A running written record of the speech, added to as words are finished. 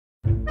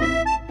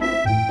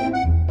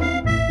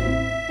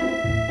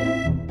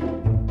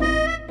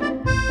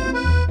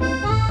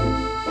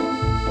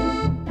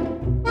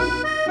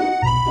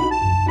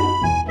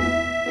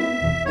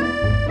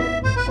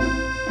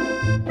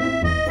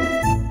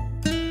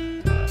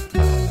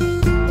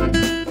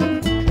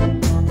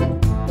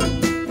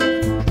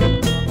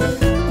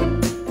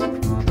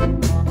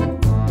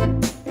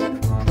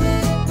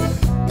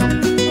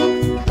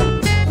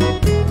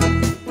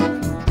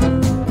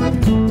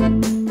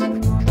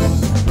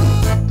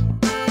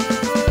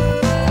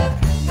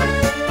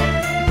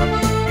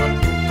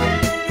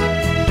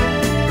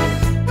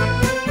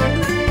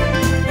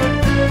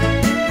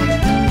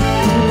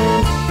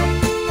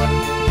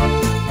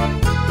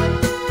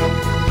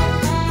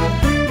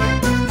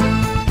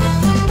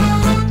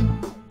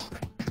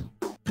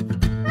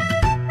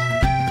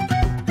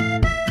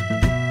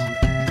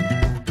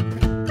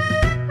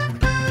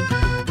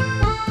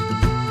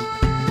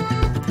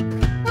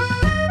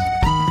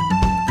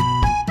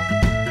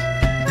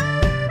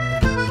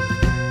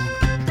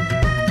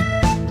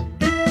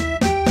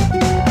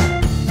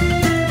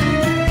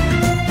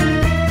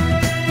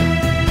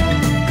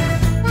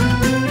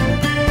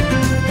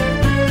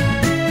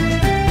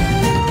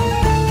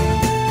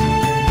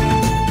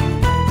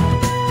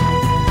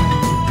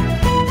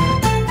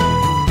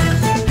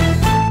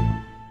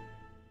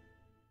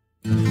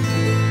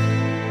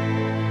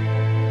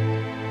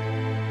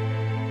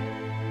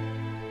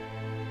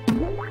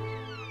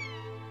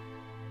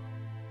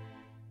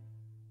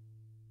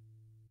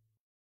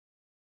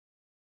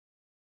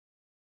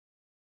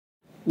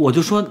我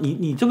就说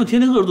你这么天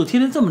天饿着肚，天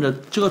天这么着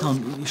折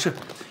腾，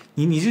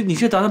你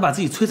是打算把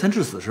自己摧残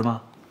致死是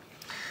吗？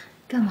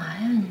干嘛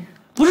呀你？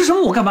不是什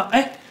么我干嘛？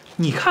哎，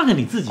你看看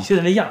你自己现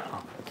在这样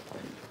啊！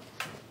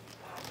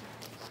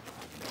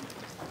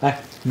哎，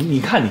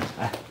你看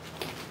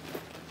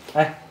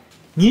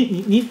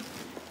你，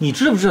你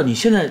知不知道你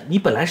现在你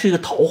本来是一个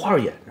桃花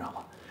眼，你知道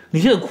吗？你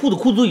现在哭的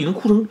都已经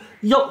哭成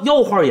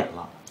腰花眼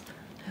了。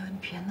哎呦，你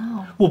别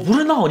闹！我不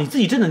是闹，你自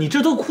己真的，你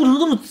这都哭成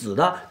都是紫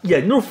的，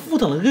眼睛都是敷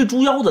腾的，跟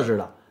猪腰子似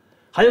的。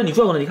还有你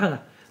转过来，你看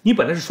看，你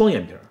本来是双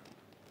眼皮，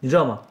你知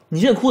道吗？你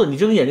现在哭的，你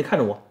这个眼睛看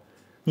着我，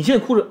你现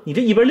在哭着，你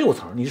这一边6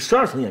层，你是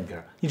12层眼皮，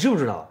你知不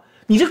知道？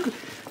你这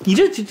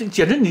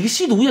简直你这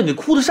吸毒一样，你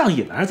哭的上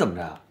瘾了还是怎么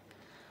着？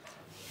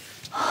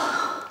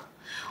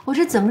我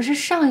这怎么是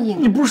上瘾？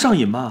你不是上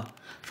瘾吗？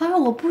方圆，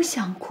我不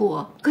想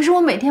哭，可是我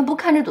每天不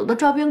看着朵朵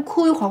照片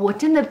哭一会儿，我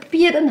真的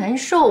憋得难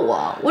受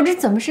啊！我这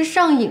怎么是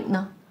上瘾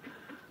呢？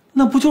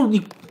那不就是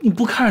你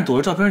不看着朵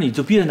朵照片你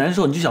就憋得难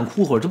受，你就想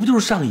哭会儿，这不就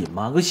是上瘾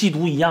吗？跟吸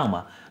毒一样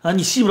吗？啊，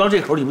你吸不着这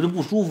口，你不就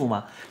不舒服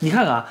吗？你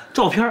看看啊，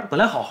照片本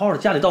来好好的，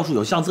家里到处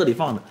有，相册里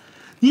放着，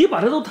你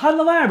把它都摊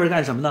在外边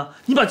干什么呢？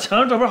你把墙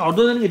上照片好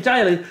多人给摘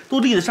下来，都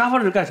立在沙发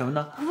这干什么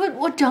呢？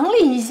我整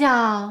理一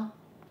下。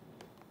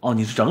哦，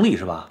你是整理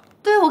是吧？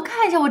对，我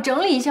看一下，我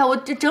整理一下，我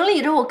整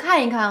理之后我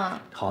看一看啊。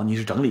好，你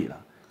是整理的，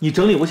你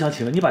整理，我想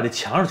请问你把这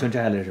墙上全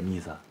摘下来是什么意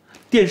思？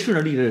电视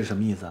那立着是什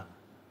么意思？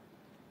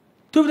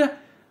对不对？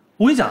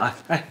我跟你讲，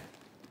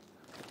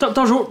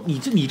到时候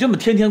你这么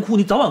天天哭，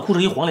你早晚哭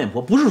成一黄脸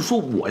婆，不是说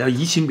我要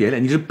移情别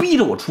恋，你是逼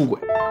着我出轨，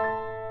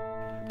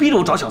逼着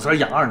我找小三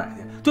养二奶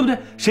去，对不对？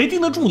谁盯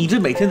得住你这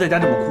每天在家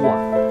这么哭啊？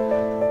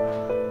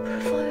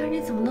方圆，你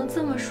怎么能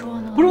这么说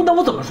呢？不是，那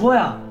我怎么说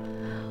呀？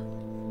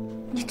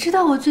你知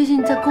道我最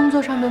近在工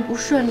作上面不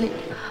顺利，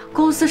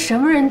公司什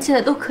么人进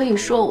来都可以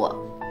说我，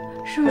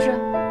是不是？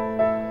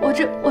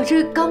我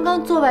这刚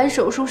刚做完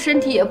手术，身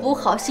体也不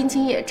好，心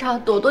情也差，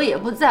朵朵也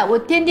不在，我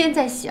天天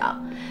在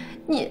想，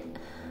你。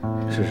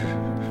是，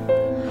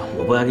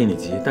我不该给你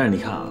急，但是你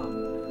看啊，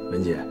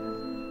文姐，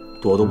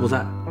朵朵不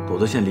在，朵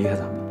朵先离开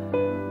咱们。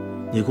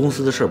你公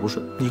司的事儿不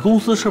顺，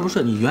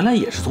你原来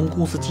也是从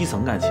公司基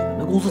层干起的，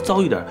那公司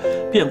遭遇点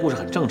变故是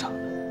很正常的。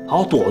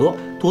好，朵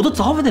朵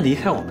早晚得离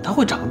开我们，她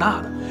会长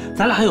大的，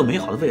咱俩还有美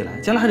好的未来，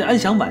将来还得安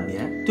享晚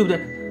年，对不对？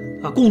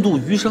啊，共度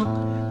余生。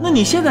那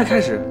你现在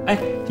开始，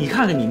你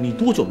看看你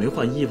多久没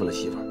换衣服了，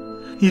媳妇儿？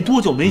你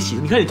多久没洗？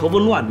你看你头发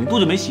乱的，你多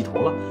久没洗头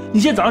了？你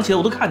今天早上起来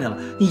我都看见了，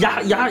你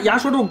牙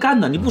刷都是干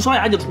的，你不刷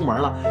牙就出门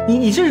了，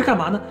你这是干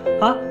嘛呢？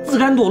啊，自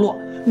甘堕落，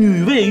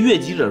女为悦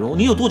己者容，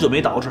你有多久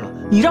没捯饬了？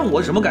你让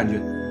我什么感觉？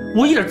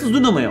我一点自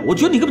尊都没有，我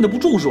觉得你根本就不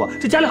重视我，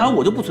这家里好像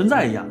我就不存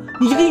在一样，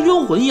你就跟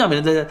冤魂一样，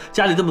每天在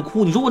家里这么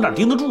哭，你说我哪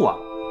盯得住啊？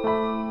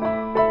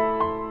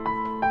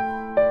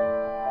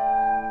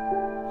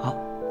啊，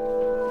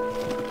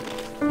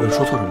我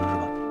说错什么是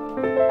吧？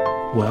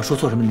我要说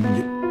错什么你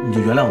就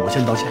原谅我，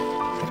先道歉。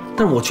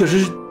但是我确实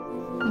是，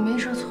你没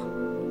说错，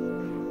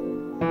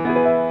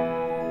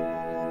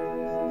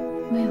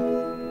没有。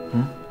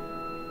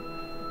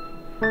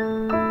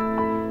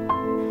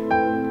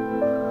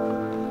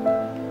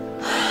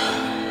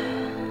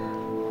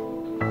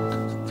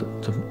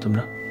怎么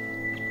着？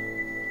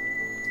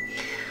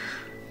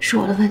是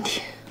我的问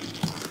题，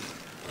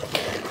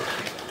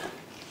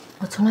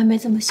我从来没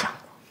这么想过，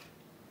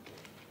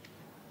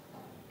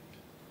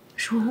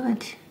是我的问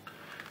题，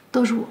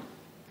都是我，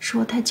是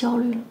我太焦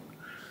虑了。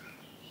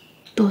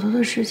朵朵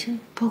的事情，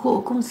包括我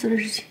公司的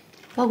事情，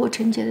包括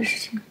陈杰的事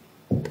情，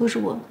都是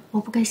我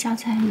不该瞎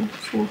猜的，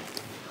是我。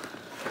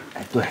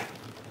对，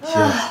媳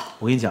妇，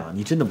我跟你讲，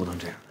你真的不能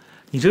这样，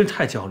你真是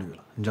太焦虑了，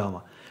你知道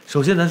吗？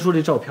首先咱说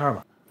这照片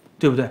吧，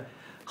对不对？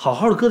好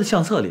好的搁在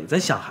相册里，咱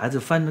想孩子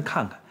翻着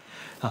看看，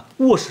啊，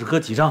卧室搁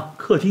几张，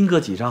客厅搁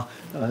几张，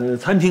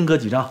餐厅搁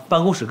几张，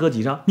办公室搁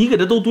几张，你给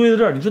他都堆在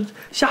这儿，你说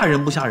吓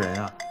人不吓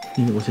人啊？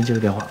我先接个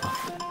电话啊。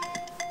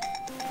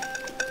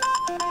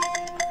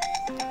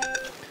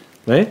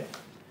喂，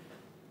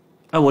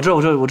我知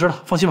道，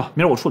放心吧，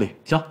明儿我处理。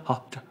行，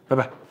好，这拜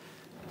拜。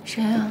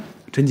谁啊？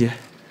陈杰。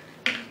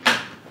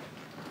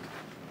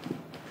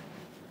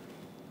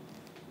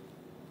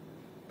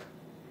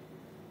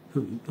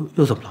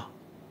又怎么了？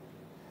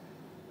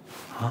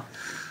啊？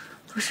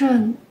不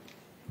是，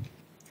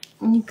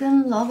你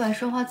跟老板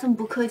说话这么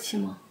不客气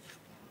吗？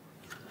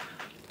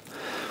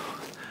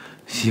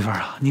媳妇儿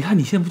啊，你看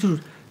你现在不就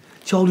是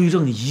焦虑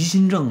症、疑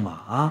心症吗？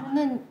啊？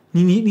那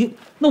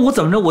那我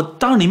怎么着？我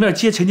当着你面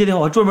接陈杰电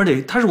话，我专门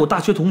得，他是我大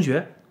学同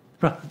学，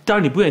是吧？当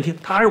然你不愿意听，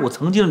他还是我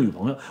曾经的女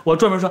朋友，我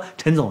专门说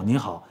陈总您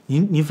好，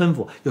您吩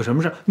咐，有什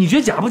么事？你觉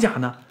得假不假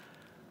呢？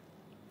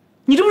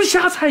你这不是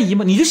瞎猜疑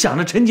吗？你就想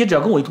着陈杰只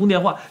要跟我一通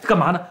电话，干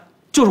嘛呢？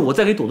就是我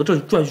在给朵朵这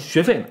赚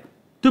学费呢，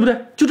对不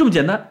对？就这么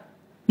简单。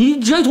你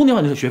只要一通电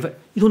话就学费，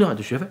一通电话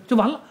就学费，就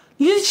完了。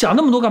你想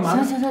那么多干嘛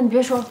呢？行，你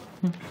别说了，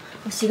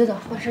我洗个澡，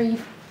换身衣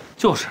服。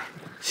就是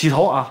洗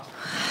头啊。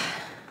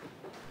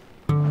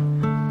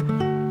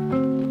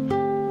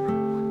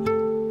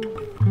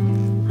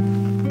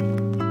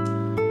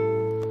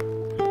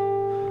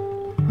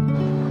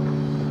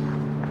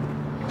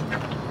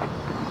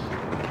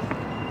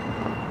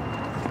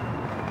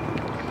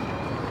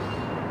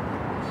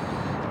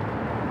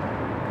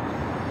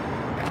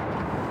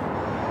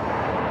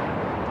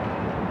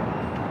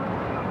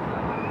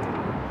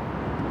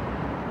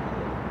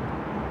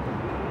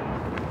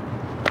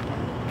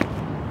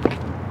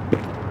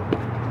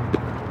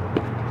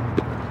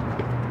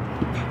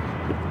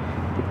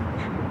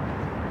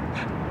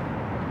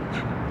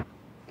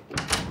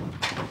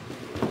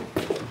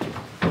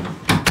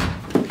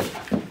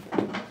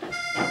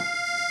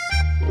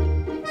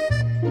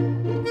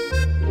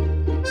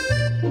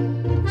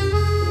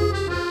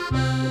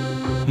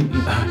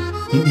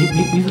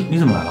你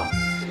怎么来了？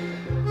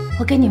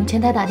我给你们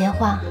前台打电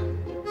话，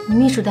你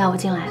秘书带我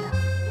进来的。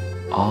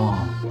哦。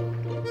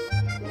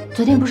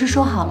昨天不是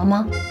说好了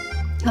吗？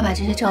要把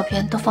这些照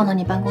片都放到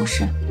你办公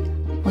室，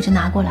我就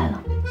拿过来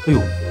了。哎呦，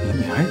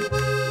你还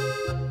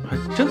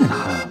真给拿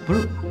呀？不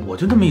是，我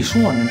就那么一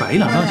说，你摆1、2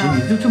张行，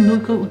你就这么多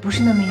个，不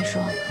是那么一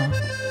说。啊。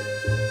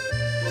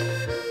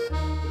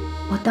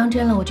我当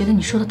真了，我觉得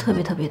你说的特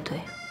别对。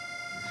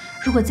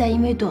如果再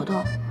因为朵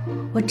朵，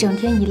我整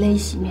天以泪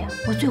洗面，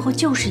我最后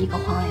就是一个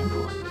黄脸婆，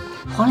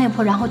黄脸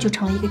婆然后就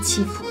成了一个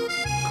欺负。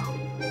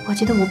我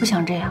觉得我不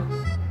想这样，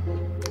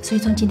所以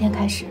从今天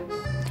开始，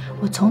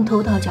我从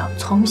头到脚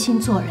重新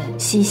做人，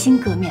洗心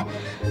革面。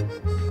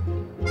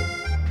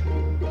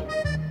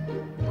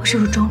我是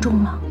不是装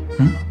重了？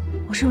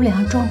我是不是脸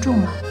上装重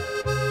了？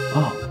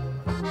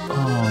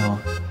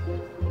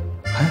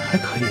还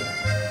可以。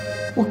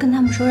我跟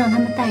他们说让他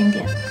们淡一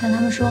点，跟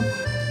他们说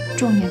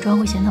重点妆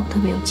会显得我特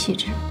别有气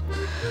质。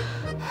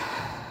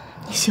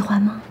你喜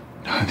欢吗？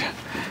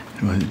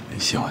我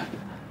喜欢。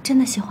真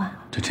的喜欢？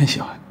这真喜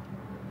欢。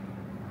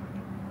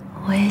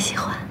我也喜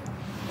欢。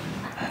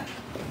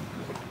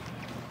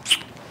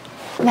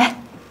来，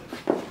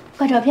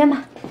挂照片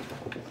吧。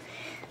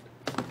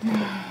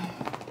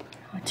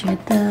我觉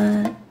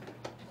得，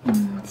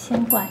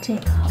先挂这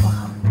个好不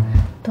好？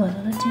朵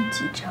朵的这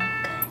几张，看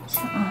一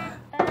下啊。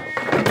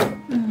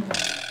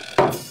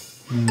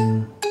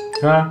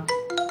是吧？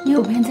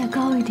右边再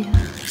高一点。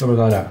右边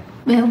高点。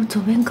没有，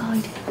左边高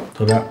一点。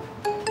左边，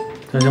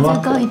这行吗？再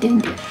高一点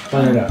点。高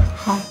一点。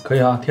好，可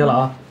以啊，贴了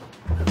啊。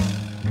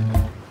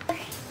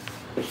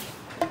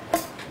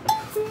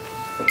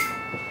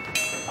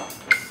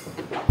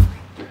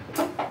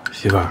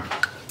媳妇儿，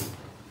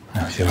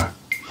哎呀，媳妇儿，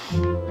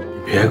你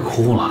别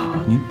哭了，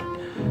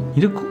你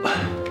这哭，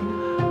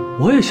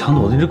我也想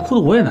朵朵，你这哭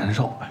的我也难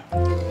受。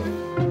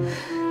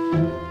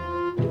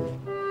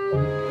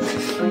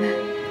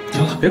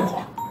行了，别哭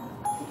了，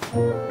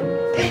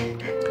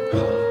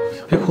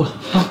别哭了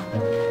啊！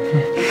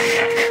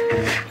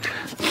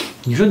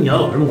你说你要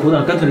老这么哭，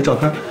那干脆这照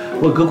片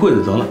我搁柜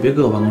子得了，别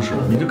搁我办公室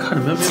了。你这看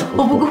着没有？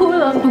我不哭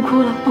了，不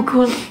哭了，不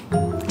哭了，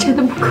真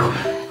的不哭了。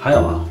还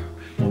有啊，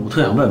我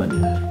特想问问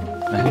你。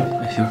哎，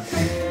媳妇儿，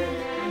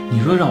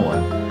你说让我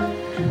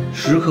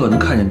时刻能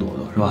看见朵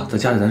朵是吧？在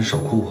家里咱少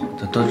哭，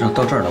到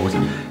这儿了，我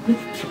想，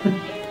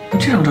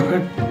这张照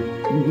片，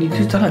你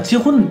这咱俩结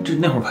婚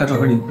那会儿拍照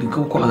片，你给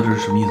我挂的这是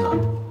什么意思啊？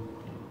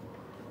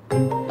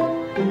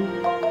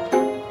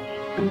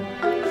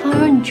方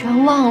圆，你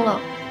全忘了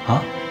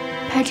啊？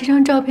拍这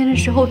张照片的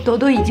时候，朵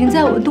朵已经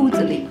在我肚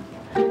子里，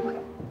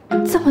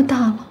这么大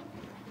了。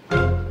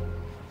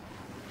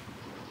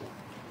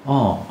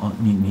哦，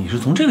你是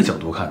从这个角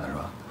度看的是吧？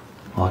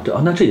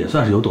那这也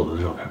算是有朵朵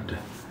的照片，对。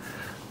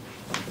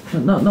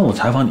那我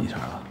采访你一下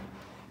啊。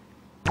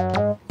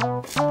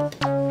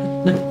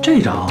那这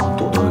张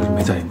朵朵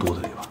没在你肚子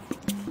里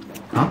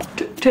吧？啊，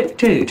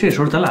这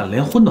时候咱俩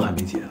连婚都还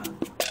没结呢。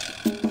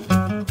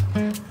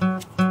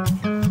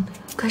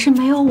可是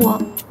没有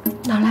我，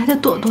哪来的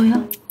朵朵呀？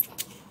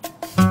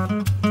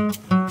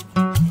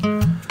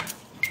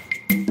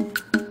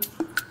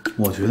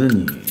我觉得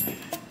你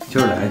今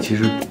儿来其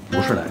实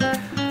不是来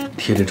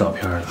贴这照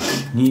片的，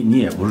你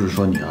也不是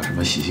说你要什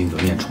么洗心革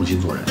面重新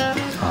做人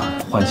啊，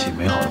唤起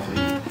美好的回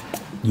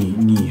忆。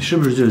你是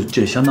不是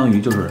这相当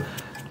于就是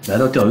来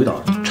到钓鱼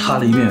岛插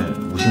了一面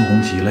5星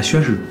红旗来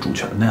宣示主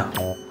权的呀？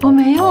我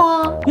没有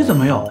啊。你怎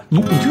么没有？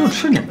你这就是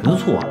吃你们的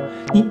醋啊！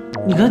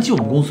你刚才进我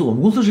们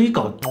公司是一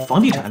搞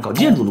房地产、搞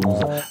建筑的公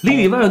司，里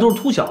里外外都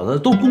是秃小子，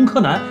都是工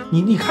科男。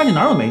你看见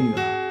哪有美女啊？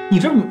你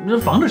这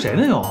防着谁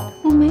呢又？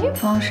我没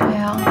防谁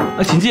啊。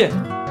啊，请进。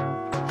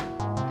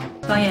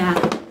方圆，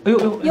哎呦，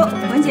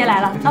文杰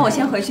来了，那我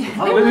先回去。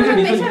啊，没事，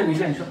你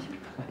说。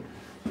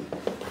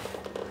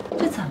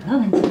这怎么了，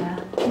文杰？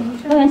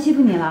方圆欺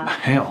负你了？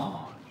没有，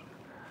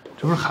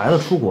这不是孩子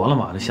出国了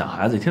吗？这想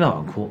孩子一天到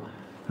晚哭，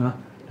是吧？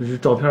这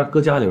照片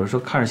搁家里边说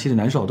看着心里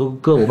难受，都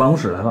搁我办公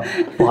室来了。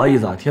不好意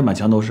思啊，贴满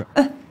墙都是。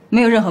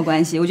没有任何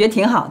关系，我觉得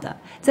挺好的。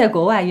在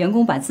国外，员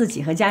工把自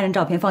己和家人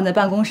照片放在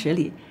办公室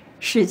里，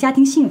是家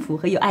庭幸福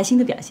和有爱心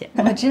的表现。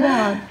我知道，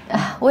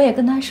我也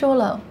跟他说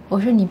了，我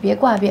说你别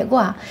挂，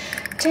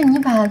这你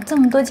把这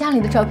么多家里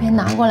的照片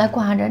拿过来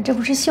挂着，这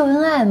不是秀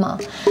恩爱吗？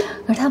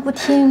可是他不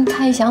听，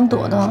他也想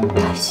躲躲，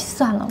哎，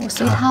算了，我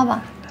随他吧。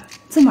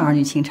这么儿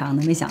女情长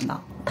的，没想到。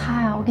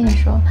他呀，我跟你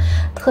说，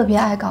特别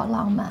爱搞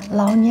浪漫，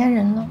老年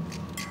人了。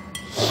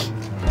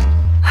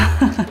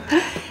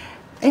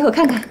哎，我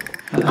看看。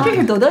这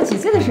是朵朵几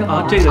岁的时候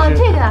啊？这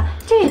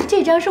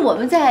张是我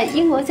们在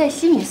英国在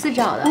西敏寺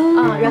照的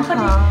啊。然后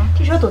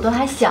这时候朵朵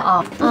还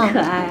小，多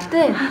可爱啊！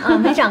对啊，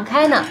没长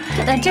开呢。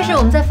这是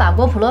我们在法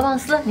国普罗旺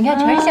斯，你看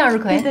全是向日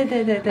葵。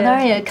对。当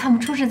然也看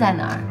不出是在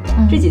哪儿。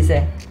这几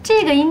岁？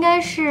这个应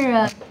该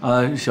是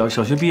小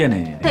学毕业那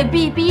年。对，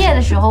毕业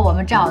的时候我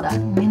们照的。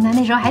你看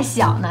那时候还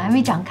小呢，还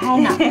没长开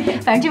呢。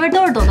反正这边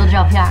都是朵朵的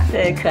照片。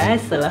对，可爱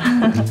死了。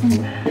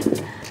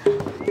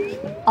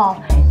哦，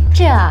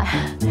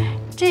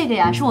这个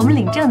呀，是我们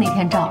领证那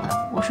天照的。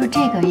我说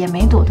这个也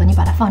没朵朵，你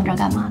把它放这儿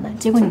干嘛呢？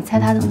结果你猜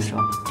他怎么说？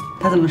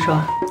他怎么说？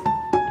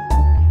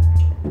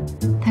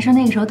他说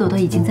那个时候朵朵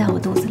已经在我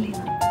肚子里了。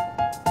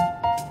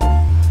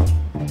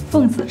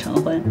奉子成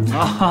婚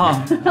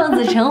啊！奉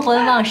子成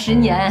婚望10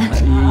年，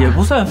也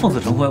不算奉子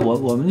成婚，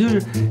我们就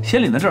是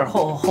先领的证，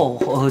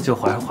后就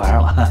怀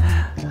上了。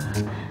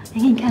给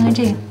你看看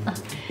这个啊，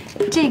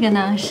这个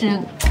呢是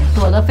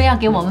朵朵非要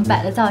给我们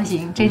摆的造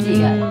型，这几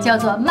个叫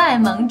做卖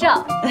萌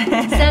照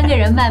，3个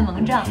人卖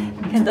萌照，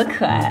你看多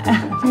可爱。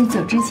这是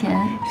走之前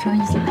说一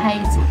起拍一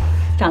组，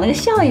长了个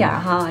笑眼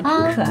哈，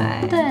真可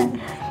爱。对，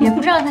也不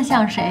知道他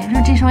像谁，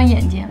说这双眼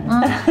睛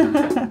啊。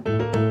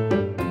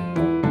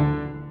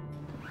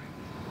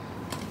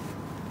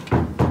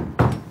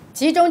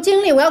集中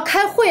精力，我要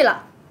开会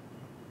了。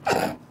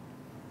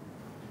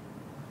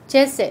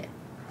Jessie，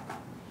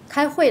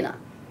 开会呢。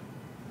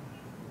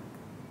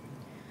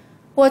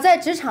我在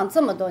职场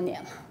这么多年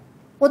了，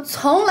我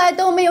从来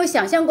都没有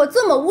想象过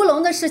这么乌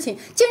龙的事情，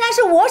竟然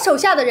是我手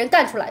下的人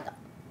干出来的。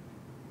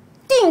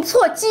订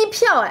错机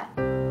票，哎，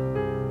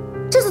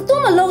这是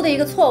多么 low 的一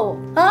个错误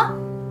啊！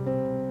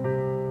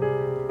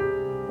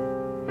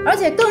而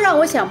且更让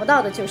我想不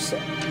到的就是，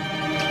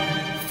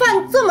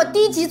犯这么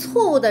低级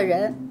错误的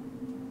人。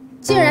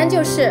竟然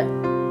就是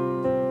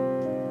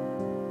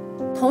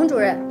童主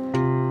任。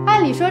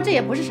按理说这也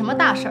不是什么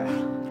大事儿，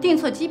订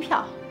错机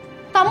票，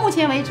到目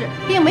前为止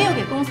并没有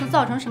给公司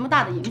造成什么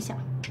大的影响。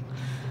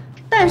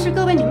但是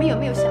各位，你们有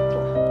没有想过，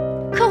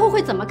客户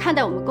会怎么看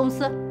待我们公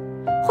司？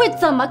会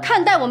怎么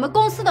看待我们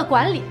公司的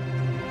管理？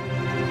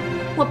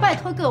我拜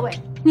托各位，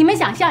你们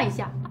想象一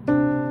下，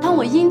当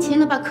我殷勤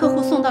地把客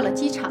户送到了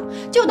机场，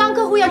就当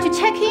客户要去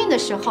check in 的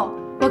时候，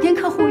我跟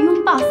客户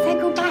拥抱 say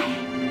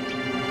goodbye。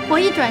我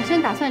一转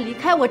身打算离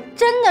开，我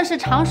真的是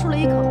长舒了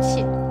一口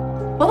气。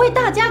我为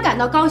大家感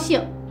到高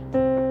兴，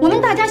我们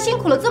大家辛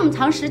苦了这么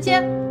长时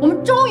间，我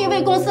们终于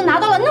为公司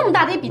拿到了那么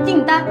大的一笔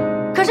订单。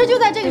可是就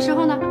在这个时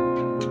候呢，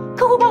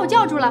客户把我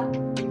叫住了。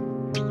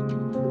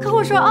客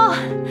户说：“哦，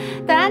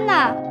戴安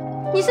娜，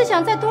你是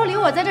想再多留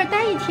我在这儿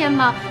待1天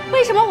吗？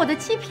为什么我的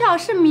机票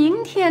是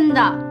明天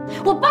的？”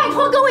我拜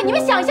托各位，你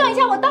们想象一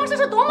下，我当时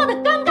是多么的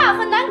尴尬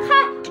和难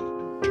堪。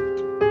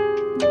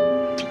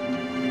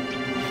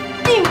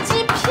订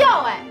机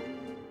票，哎，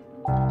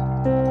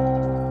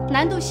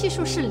难度系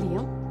数是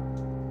0，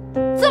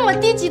这么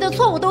低级的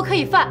错误都可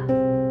以犯。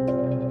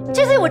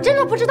这次我真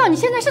的不知道你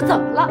现在是怎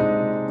么了。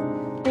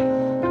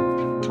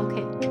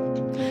OK，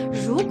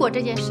 如果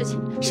这件事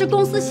情是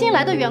公司新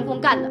来的员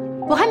工干的，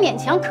我还勉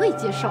强可以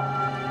接受。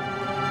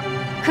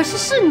可是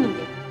是你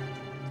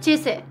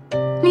 ，Jessie，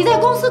 你在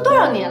公司多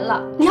少年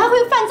了，你还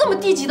会犯这么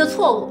低级的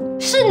错误？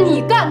是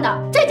你干的，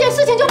这件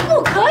事情就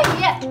不可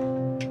以。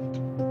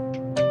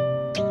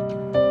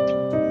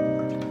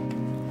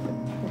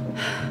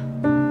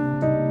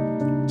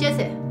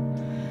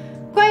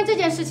这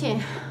件事情，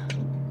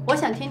我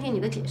想听听你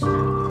的解释。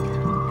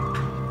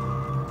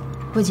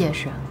不解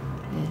释，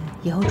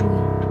以后注意。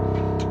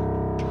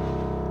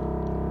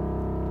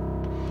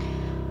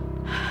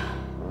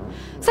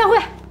散会。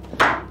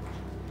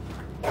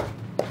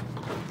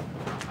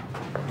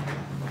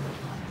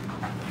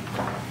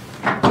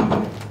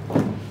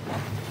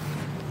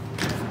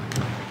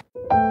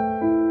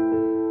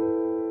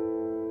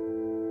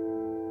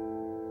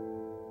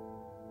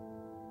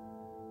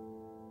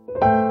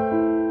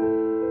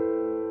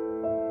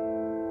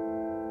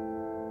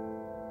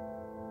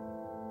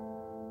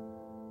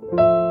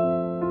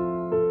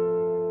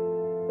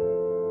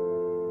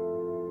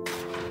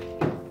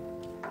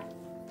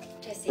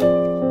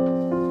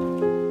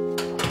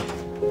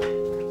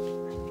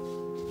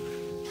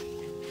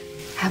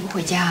还不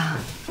回家啊？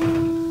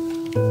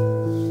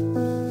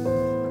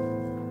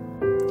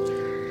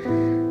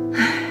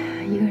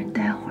一个人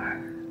待会儿。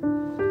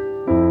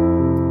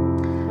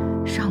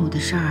上午的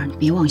事儿你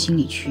别往心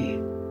里去，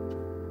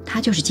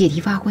他就是借题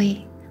发挥，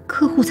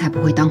客户才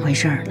不会当回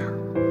事儿呢。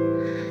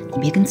你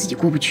别跟自己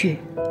过不去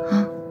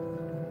啊！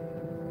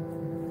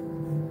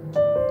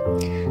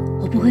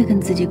我不会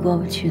跟自己过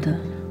不去的。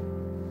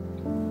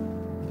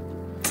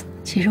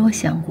其实我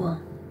想过，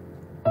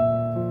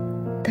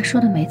他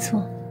说的没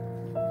错。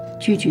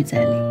句句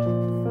在理。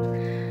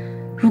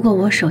如果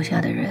我手下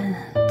的人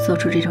做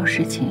出这种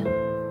事情，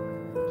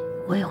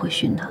我也会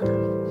训他的，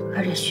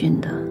而且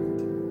训的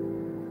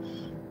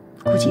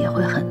估计也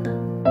会狠的。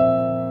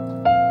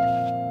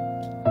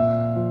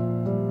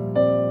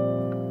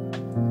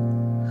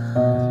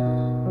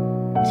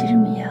其实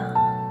米娅，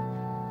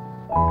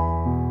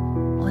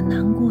我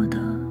难过的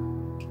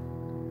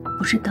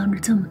不是当着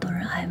这么多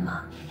人挨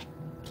骂，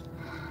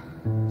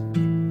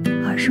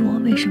而是我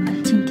为什么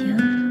今天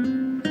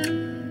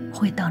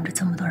会当着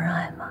这么多人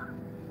挨骂？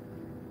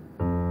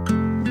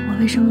我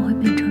为什么会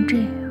变成这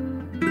样？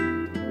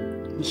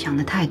你想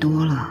的太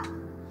多了。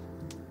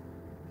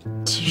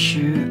其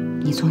实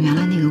你从原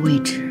来那个位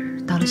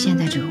置到了现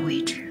在这个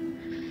位置，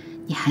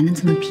你还能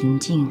这么平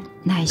静、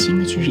耐心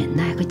的去忍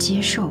耐和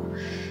接受，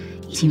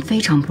已经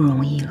非常不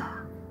容易了。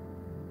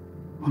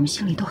我们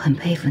心里都很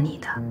佩服你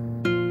的。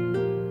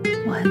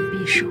我很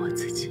鄙视我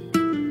自己。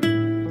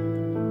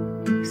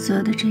所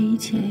有的这一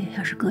切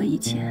要是搁以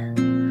前，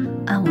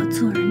按我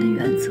做人的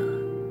原则，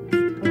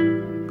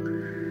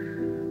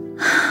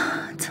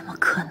怎么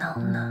可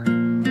能呢？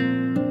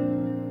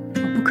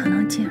我不可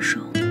能接受，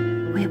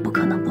我也不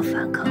可能不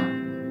反抗。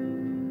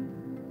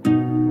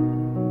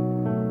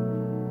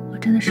我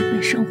真的是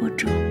被生活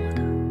折磨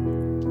的，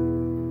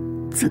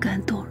自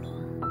甘堕落，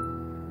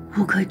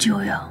无可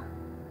救药。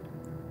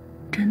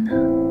真的，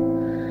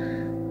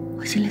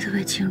我心里特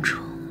别清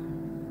楚，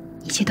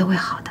一切都会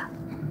好的。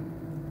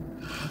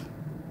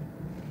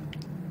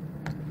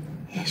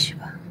也许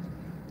吧。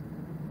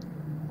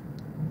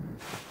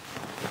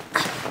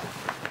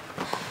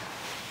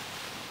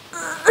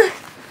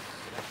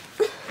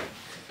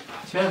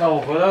亲爱的，我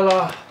回来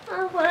了。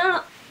回来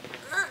了。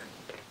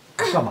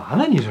干嘛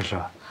呢？你这是？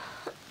啊？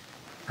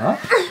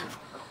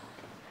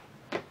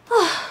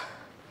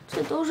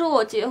这都是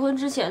我结婚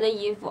之前的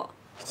衣服，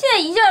现在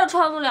一件都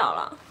穿不了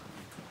了，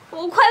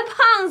我快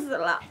胖死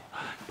了。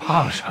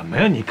胖什么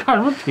呀？你看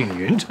着不挺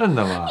匀称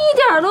的吗？一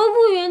点都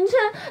不匀称，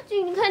就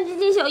你看这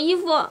件小衣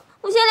服，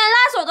我现在连拉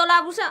手都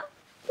拉不上，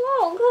多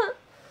好看！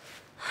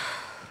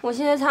我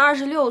现在才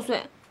26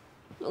岁，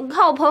你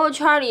看我朋友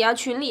圈里啊、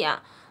群里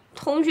啊，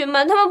同学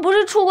们他们不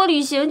是出国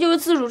旅行就是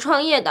自主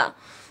创业的，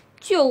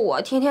就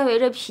我天天围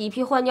着皮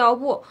皮换尿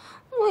布，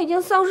我已经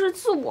丧失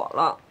自我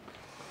了。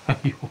哎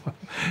呦，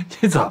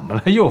你怎么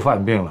了？又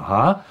犯病了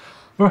啊？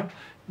不是，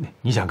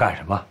你想干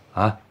什么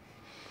啊？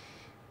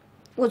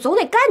我总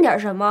得干点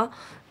什么，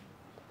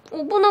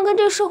我不能跟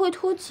这社会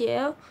脱节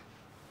啊！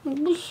你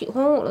不喜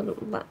欢我了怎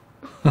么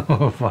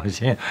办？放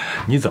心，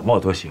你怎么我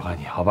都喜欢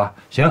你，好吧？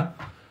行，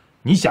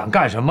你想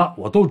干什么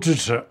我都支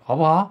持，好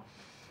不好？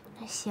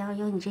行，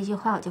有你这句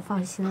话我就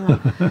放心了。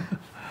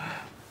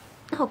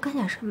那我干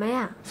点什么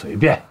呀？随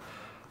便，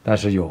但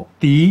是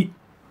第一，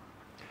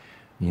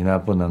你呢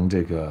不能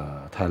这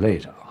个太累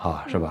着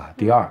哈，是吧？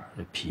第二，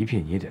皮皮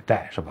你也得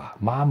带，是吧？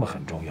妈妈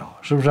很重要，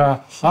是不是啊？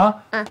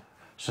嗯。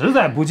实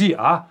在不济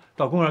啊，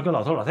到公园跟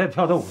老头老太太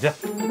跳跳舞去。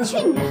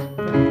去你的！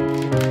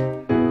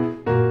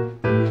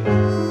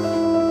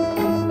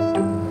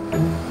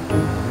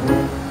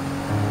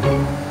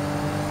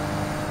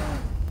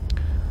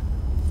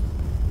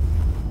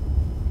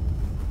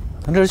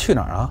咱这是去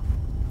哪儿啊？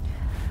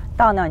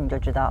到那儿你就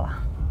知道了。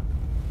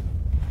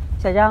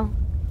小张，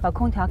把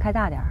空调开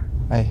大点儿。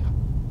哎。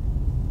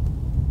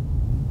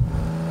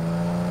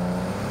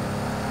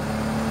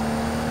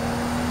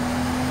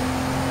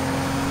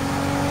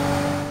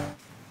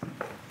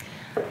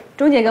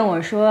钟姐跟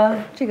我说，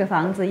这个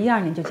房子12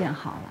年就建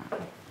好了，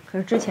可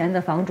是之前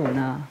的房主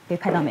呢被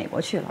派到美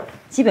国去了，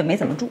基本没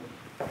怎么住。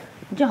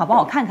你正好帮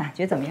我看看，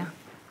觉得怎么样？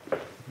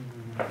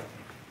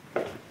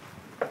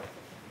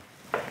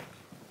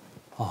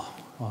哦，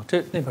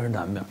那边是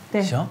南边。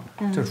对，行，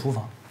这是厨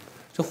房，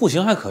这户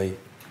型还可以。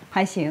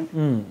还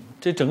行。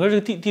这整个这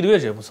个地理位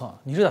置也不错。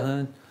你是打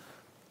算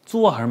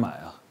租啊还是买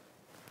啊？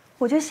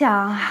我就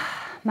想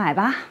买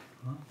吧。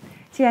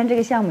既然这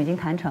个项目已经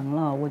谈成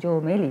了，我就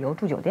没理由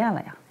住酒店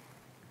了呀。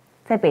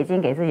在北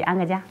京给自己安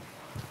个家。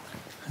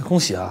恭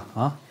喜啊！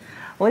啊，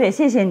我得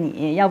谢谢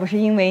你，要不是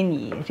因为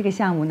你，这个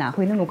项目哪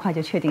会那么快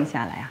就确定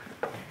下来啊？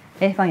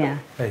哎，方圆，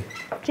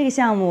这个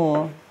项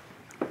目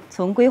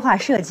从规划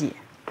设计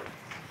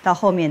到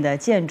后面的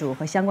建筑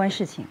和相关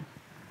事情，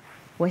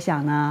我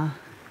想呢，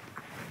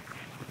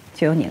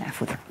就由你来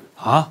负责。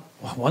啊，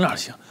我哪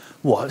行？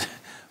我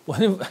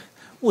那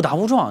误打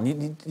误撞，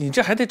你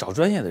这还得找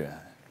专业的人。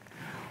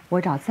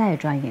我找再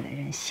专业的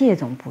人，谢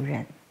总不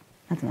认，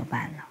那怎么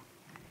办呢？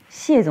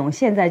谢总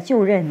现在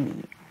就认你，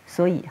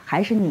所以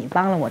还是你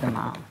帮了我的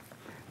忙。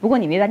不过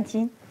你别担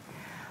心，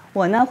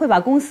我呢会把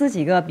公司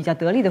几个比较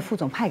得力的副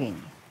总派给你，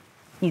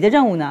你的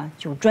任务呢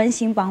就专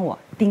心帮我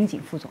盯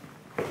紧副总。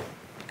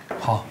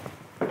好。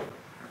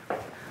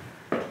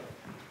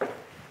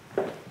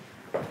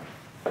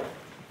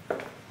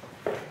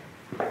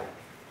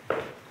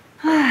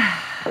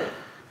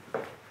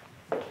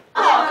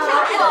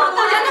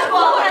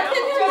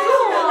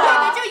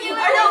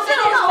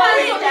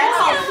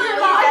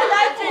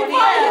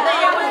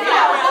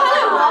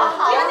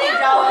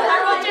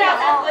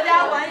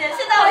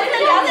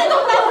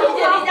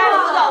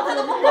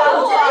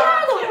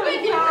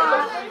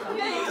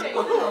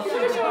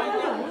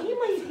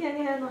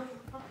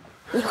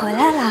你回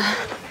来了。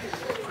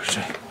不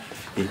是，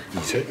你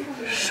这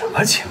什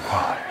么情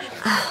况啊？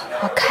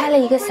我开了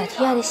一个萨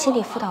提亚的心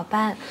理辅导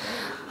班，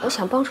我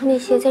想帮助那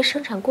些在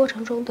生产过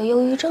程中得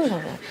忧郁症的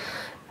人，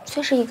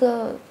算是一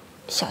个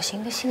小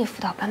型的心理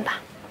辅导班吧。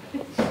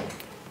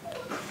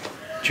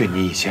就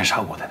你以前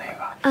上过的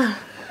那个？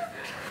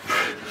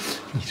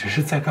你这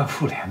是在干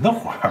妇联的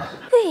活儿？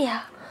对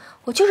呀，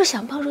我就是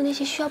想帮助那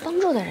些需要帮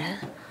助的人。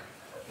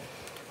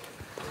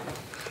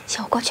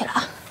行，我过去了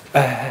啊。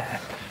哎，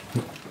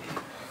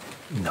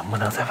你能不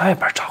能在外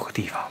边找个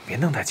地方，别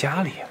弄在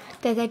家里？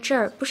待在这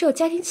儿不是有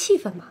家庭气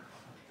氛吗？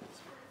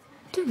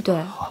对不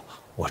对？好，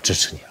我支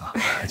持你啊，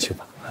去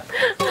吧。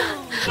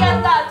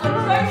天哪，怎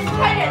么说？你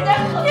看人家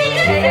和谁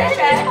谁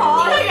谁，你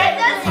看人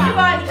家媳妇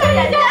儿，你看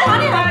人家哪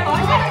里哪里。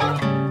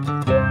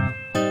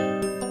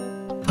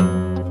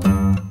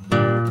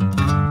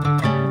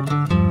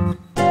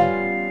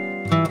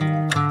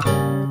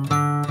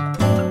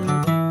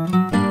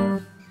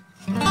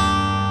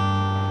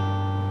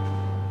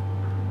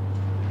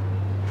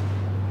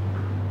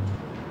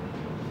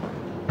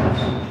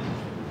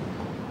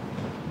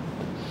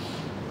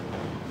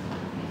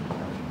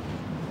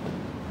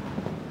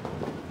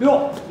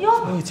哟，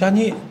佳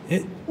妮，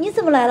你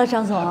怎么来了，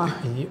张总啊？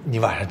你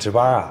晚上值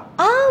班啊？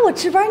啊，我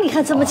值班，你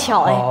看这么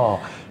巧哎。哦，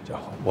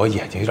我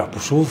眼睛有点不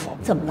舒服。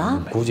怎么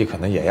了？估计可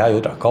能眼压有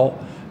点高。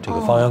这个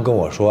方圆跟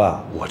我说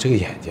啊，我这个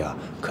眼睛啊，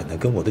可能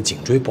跟我的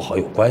颈椎不好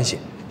有关系，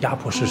压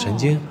迫视神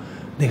经。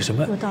那个什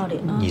么，有道理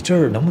啊。你这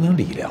儿能不能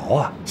理疗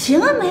啊？行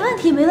啊，没问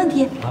题，没问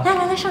题。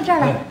来，上这儿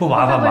来。不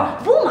麻烦吧？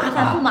不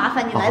麻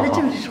烦，你来的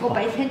正是时候，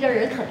白天这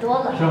人可多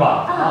了。是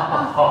吧？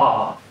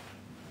好。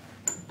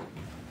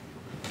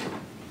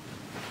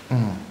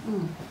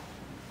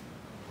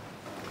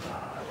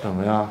怎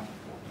么样？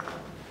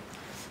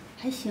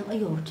还行。哎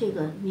呦，这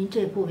个您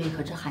这部位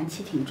可是寒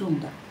气挺重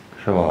的。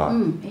是吧？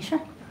没事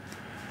儿。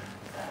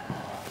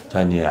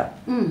佳妮，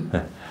你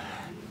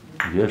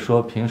别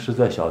说，平时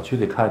在小区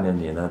里看见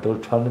你呢，都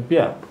穿着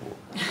便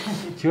服，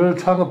今儿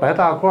穿个白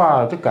大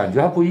褂，这感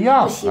觉还不一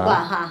样。不习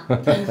惯哈。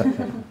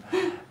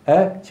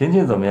哎，琴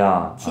琴怎么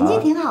样？琴琴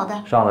挺好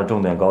的，上了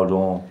重点高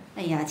中。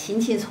哎呀，琴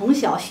琴从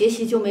小学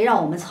习就没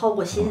让我们操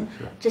过心，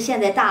这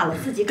现在大了，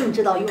自己更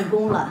知道用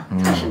功了，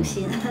特省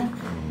心。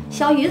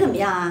小雨怎么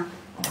样啊？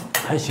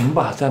还行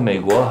吧，在美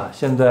国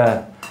现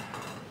在，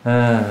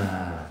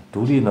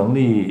独立能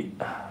力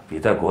比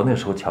在国内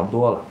时候强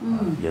多了，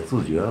也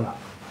自觉了。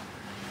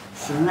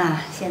行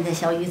啊，现在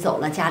小雨走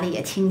了，家里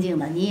也清静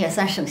了，你也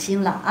算省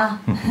心了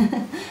啊。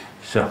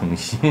省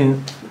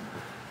心？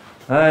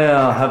哎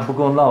呀，还不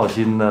够闹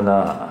心的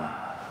呢。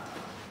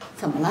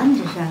怎么了？你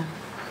这是？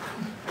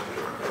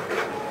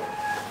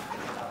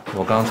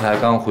我刚才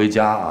刚回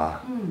家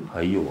啊，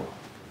哎呦，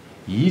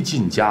一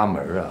进家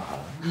门啊，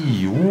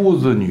一屋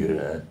子女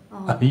人。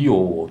哎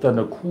呦，在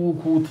那哭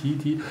哭啼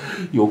啼，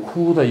有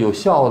哭的，有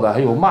笑的，还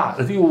有骂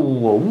的，哎呦，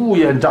我乌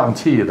烟瘴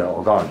气的。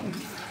我告诉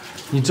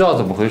你，你知道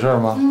怎么回事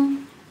吗？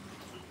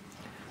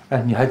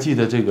哎，你还记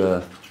得这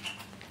个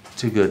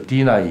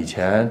蒂娜以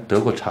前得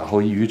过产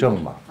后抑郁症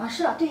吗？啊，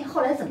是啊，对，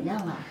后来怎么样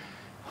了？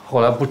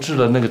后来不治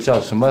了那个叫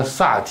什么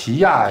萨提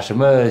亚什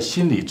么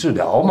心理治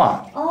疗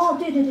吗？哦，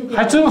对，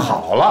还真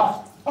好了。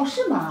哦，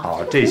是吗？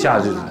好，这下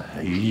就，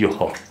哎呦，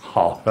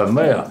好什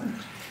么呀？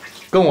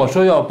跟我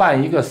说要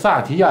办一个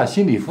萨提亚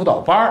心理辅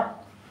导班，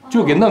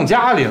就给弄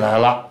家里来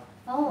了，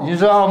你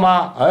知道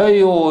吗？哎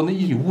呦，那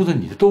一屋子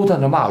女的都在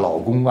那骂老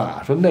公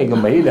啊，说那个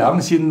没良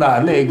心呐，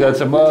那个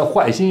什么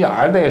坏心眼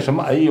儿，那什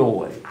么，哎呦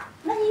喂！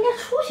那你应该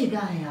出去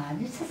干呀，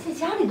你在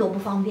家里多不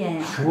方便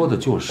呀。说的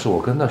就是，我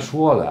跟他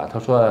说了，他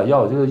说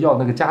要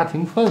那个家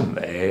庭氛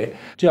围，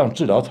这样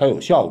治疗才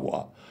有效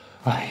果。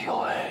哎呦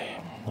喂，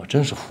我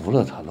真是服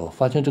了他了，我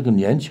发现这个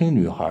年轻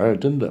女孩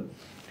真的。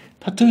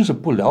她真是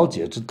不了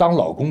解这当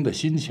老公的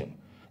心情。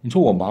你说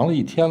我忙了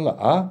一天了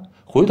啊，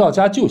回到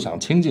家就想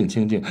清静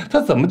清静，她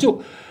怎么就，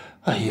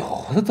哎呦，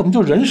她怎么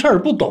就人事儿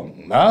不懂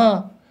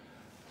呢？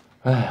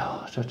哎呀，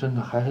这真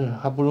的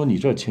还不如你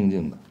这清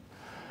静呢。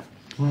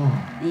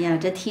哎呀，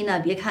这缇娜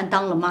别看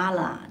当了妈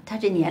了，她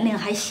这年龄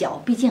还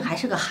小，毕竟还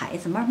是个孩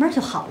子，慢慢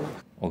就好了。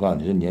我告诉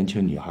你，这年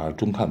轻女孩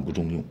中看不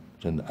中用，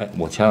真的。哎，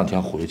我前两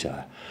天回去，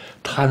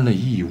摊了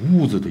一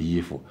屋子的衣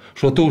服，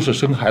说都是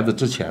生孩子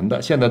之前的，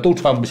现在都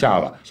穿不下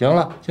了。行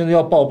了，现在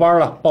要报班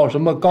了，报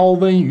什么高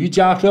温瑜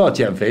伽，说要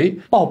减肥，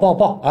报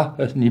啊！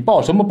你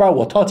报什么班，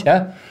我掏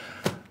钱。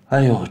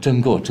哎呦，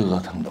真够折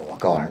腾的，我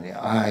告诉你，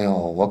哎呦，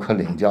我可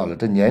领教了。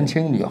这年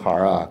轻女孩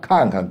啊，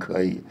看看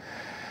可以，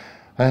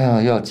哎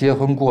呀，要结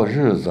婚过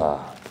日子，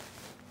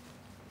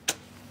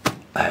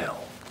哎呦。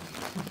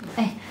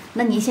哎，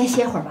那你先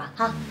歇会儿吧，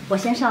哈，我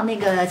先上那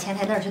个前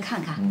台那儿去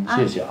看看啊。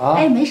谢谢啊。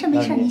哎，没事，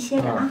您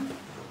歇着啊。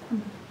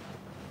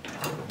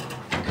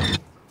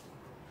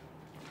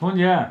童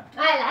姐，哎，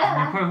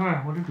来了，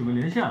快，我这准备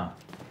连线了。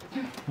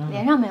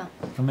连上没有？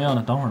还没有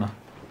呢，等会儿呢，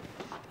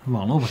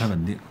网络不太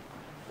稳定。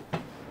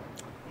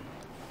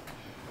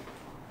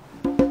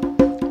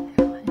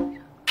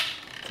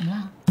怎么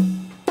了？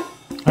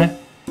哎，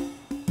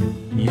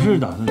你是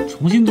打算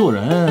重新做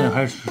人，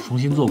还是重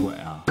新做鬼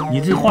啊？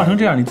你这画成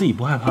这样，你自己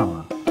不害怕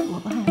吗？我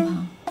不害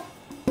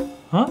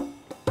怕。啊？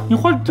你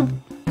画这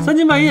3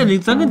更半夜里，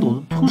咱跟朵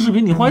朵通视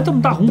频，你画这么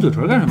大红嘴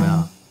唇干什么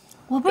呀？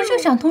我不是就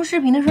想通视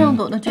频的时候让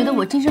朵朵觉得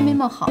我精神面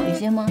貌好一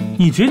些吗？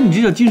你觉得你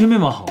这叫精神面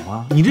貌好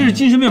吗？你这是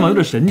精神面貌有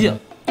点神经。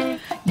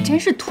你真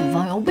是土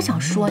方圆，我不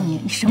想说你，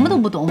你什么都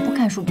不懂，不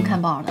看书不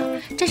看报的。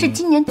这是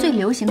今年最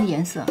流行的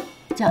颜色，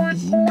叫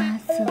姨妈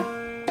色。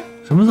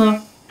什么色？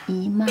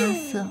姨妈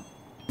色。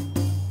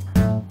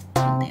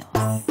真的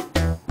要死！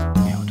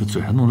哎呦，这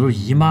嘴上弄的都是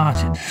姨妈，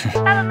简直是。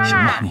行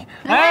吧你。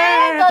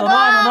哎，朵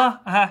朵，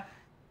哎。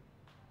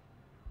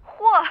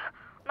嚯，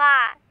妈，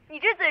你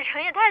这嘴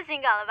唇也太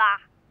性感了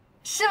吧！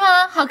是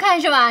吗？好看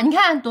是吧？你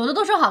看朵朵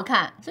都说好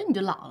看，所以你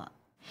就老了。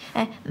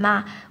哎，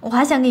妈，我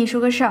还想跟你说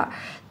个事儿，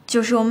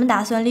就是我们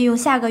打算利用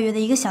下个月的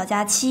一个小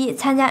假期，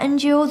参加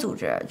NGO 组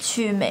织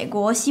去美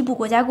国西部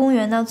国家公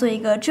园呢做一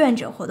个志愿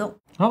者活动。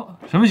哦，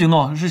什么行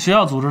动？是学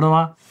校组织的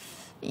吗？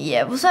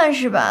也不算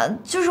是吧，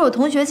就是我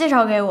同学介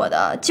绍给我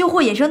的，救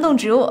护野生动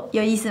植物，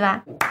有意思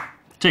吧？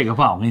这个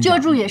吧，我跟你讲，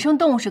救助野生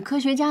动物是科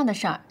学家的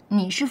事儿，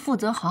你是负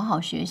责好好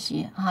学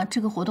习啊。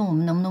这个活动我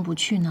们能不能不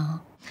去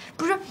呢？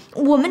不是，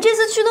我们这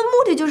次去的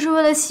目的就是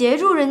为了协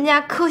助人家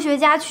科学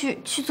家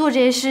去做这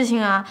些事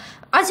情啊！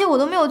而且我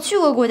都没有去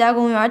过国家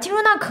公园，听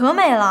说那可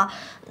美了，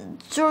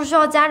就是需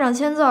要家长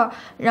签字，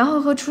然后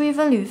和出一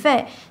份旅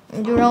费，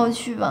你就让我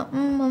去吧。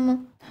妈妈。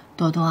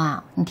朵朵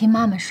啊，你听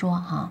妈妈说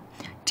哈，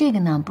这个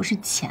呢不是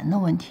钱的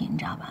问题，你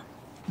知道吧？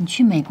你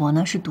去美国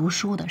呢是读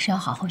书的，是要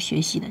好好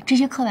学习的。这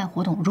些课外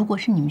活动如果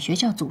是你们学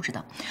校组织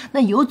的，那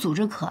有组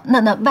织可，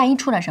那万一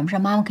出点什么事，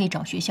妈妈可以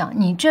找学校。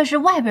你这是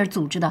外边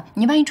组织的，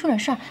你万一出点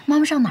事儿，妈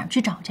妈上哪儿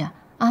去找去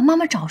啊？妈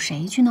妈找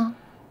谁去呢？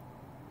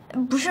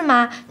不是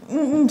妈，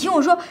你听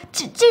我说，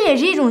这也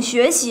是一种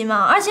学习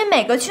嘛。而且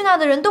每个去那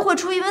的人都会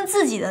出一份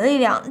自己的力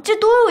量，这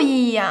多有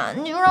意义啊！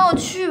你就让我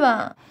去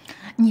吧。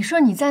你说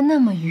你在那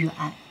么远。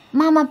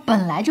妈妈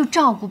本来就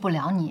照顾不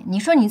了你，你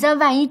说你再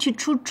万一去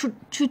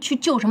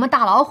救什么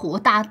大老虎、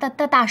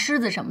大狮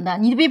子什么的，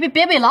你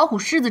别被老虎、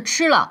狮子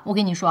吃了。我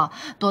跟你说，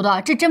朵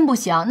朵，这真不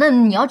行。那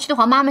你要去的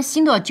话，妈妈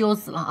心都要揪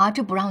死了啊！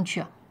这不让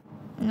去。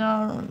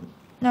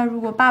那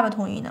如果爸爸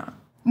同意呢？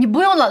你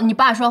不用老你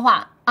爸说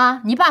话啊，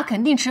你爸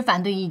肯定持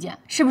反对意见，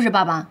是不是，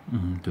爸爸？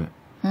对。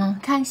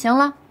看行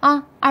了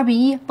啊，2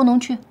比1，不能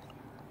去。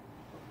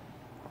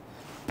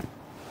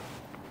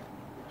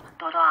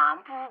朵朵啊，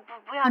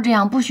不要这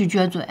样，不许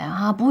撅嘴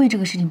啊！不为这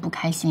个事情不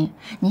开心。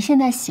你现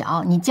在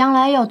小，你将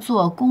来要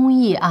做公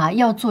益啊，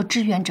要做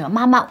志愿者，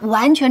妈妈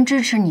完全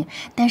支持你，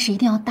但是一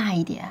定要大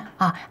一点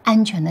啊，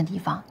安全的地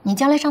方。你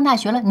将来上大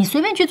学了，你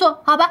随便去做，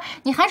好吧？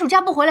你寒暑假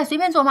不回来，随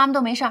便做，妈妈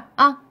都没事儿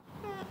啊。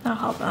那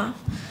好吧。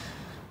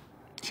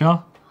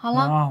行，好了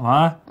啊，晚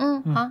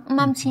安。好，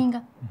妈妈亲一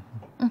个。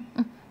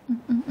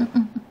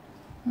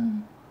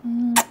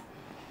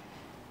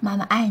妈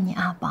妈爱你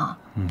啊，宝。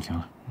行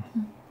了。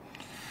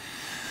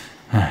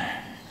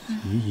哎，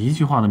一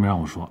句话都没让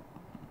我说。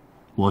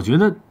我觉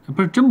得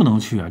不是真不能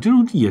去啊，这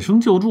种野生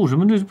救助什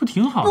么，这不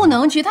挺好的？不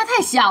能去，他太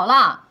小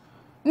了。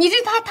你这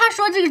他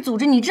说这个组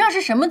织，你知道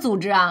是什么组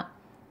织啊？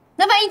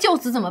那万一救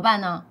死怎么办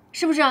呢？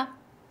是不是？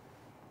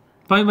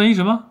万一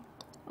什么？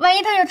万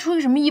一他要出个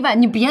什么意外，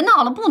你别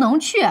闹了，不能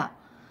去。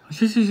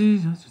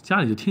行，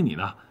家里就听你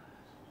的，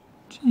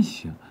真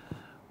行。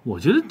我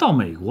觉得到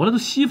美国了，都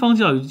西方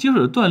教育接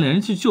受锻炼，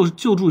人去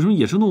救助什么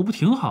野生动物，不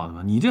挺好的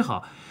吗？你这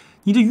好。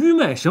你这愚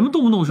昧，什么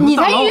动不动什么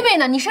大老虎？你才愚昧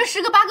呢！你生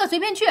10个8个随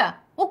便去，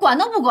我管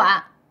都不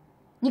管。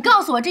你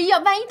告诉我，这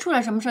万一出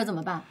点什么事怎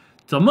么办？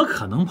怎么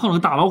可能碰了个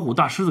大老虎、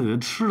大狮子给它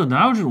吃了？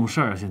哪有这种事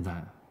儿啊？现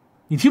在，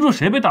你听说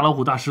谁被大老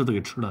虎、大狮子给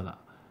吃了的？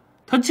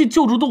他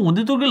救助动物，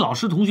那都跟老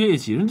师、同学一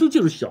起，人都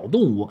救助小动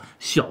物，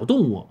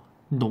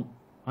你懂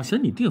啊？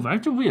行，你定，反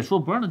正这不也说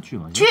不让他去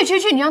吗？去，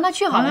你让他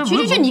去好了。去，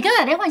你跟他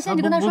打电话，现在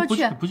就跟他说去。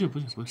不去，不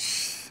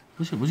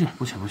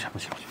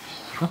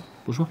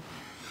说，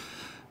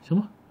行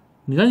吧？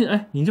你赶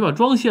紧，你就把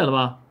妆卸了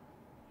吧，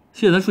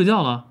卸咱睡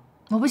觉了。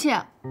我不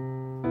卸。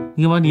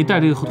你干嘛？你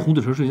带这个红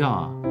嘴唇睡觉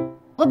啊？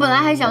我本来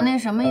还想那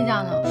什么一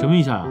下呢。什么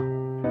一下啊？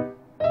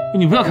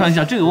你不要开玩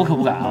笑，这个我可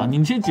不敢啊！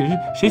你这简直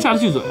谁下得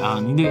去嘴啊？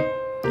你得。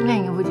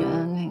那个不觉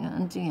得那个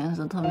这个颜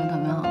色特别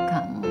好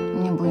看吗？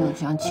你不有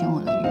想亲我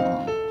的欲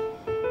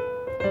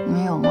望？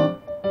没有吗？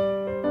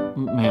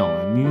没有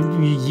啊，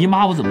你姨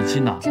妈我怎么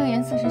亲呢？这个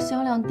颜色是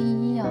销量第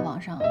1啊，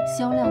网上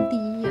销量第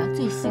1啊，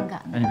最性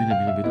感的。你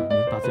别动，你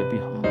把嘴闭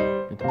好，别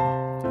动。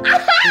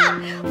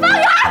方圆，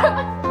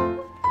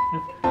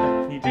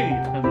你这个也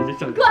看，你这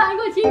小，过来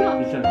给我亲一口。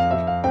你这把这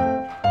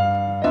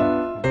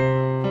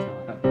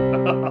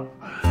腮红。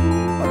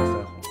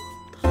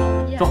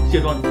走，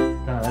卸妆，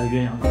咱俩来个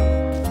鸳鸯。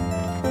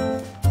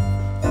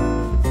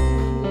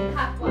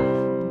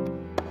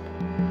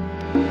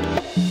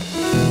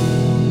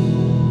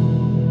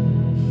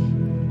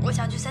我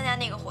想去参加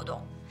那个活动，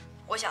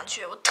我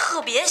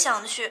特别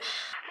想去，你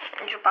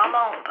就帮我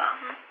吧。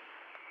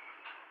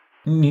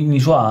你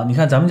说啊，你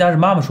看咱们家是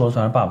妈妈说了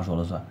算还是爸爸说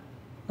了算？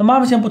那妈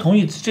妈现在不同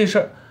意这事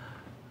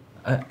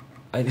儿，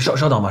你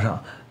稍等吧，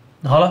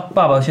好了，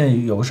爸爸现在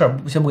有个事儿，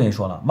先不跟你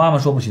说了，妈妈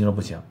说不行就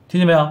不行，听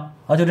见没有？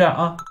啊，就这样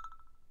啊。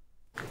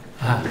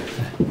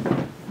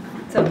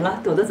怎么了？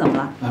朵朵怎么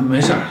了？没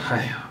事儿，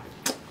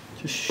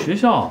就学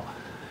校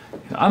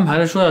安排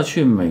的说要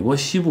去美国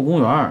西部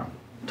公园，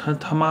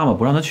他妈妈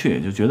不让他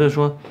去，就觉得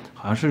说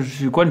好像是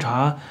去观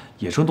察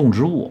野生动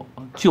植物，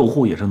救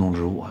护野生动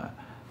植物，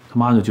他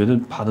妈就觉得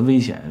怕他危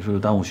险，说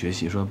耽误学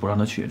习，说不让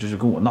他去，这就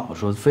跟我闹，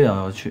说非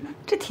要去。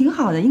这挺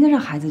好的，应该让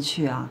孩子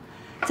去啊。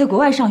在国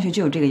外上学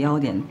就有这个优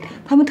点，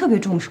他们特别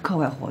重视课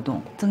外活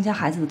动，增加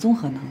孩子的综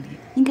合能力，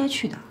应该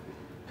去的。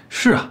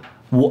是啊，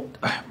我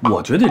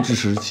绝对支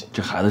持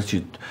这孩子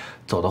去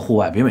走到户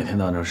外，别每天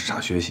到那傻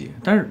学习。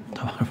但是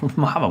他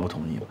妈妈不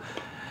同意了。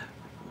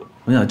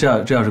我想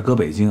这要是搁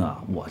北京啊，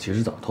我其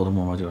实早偷偷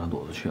摸摸就让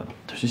朵朵去了。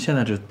但是现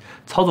在这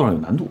操作上有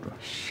难度，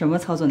什么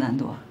操作难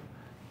度？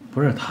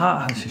不是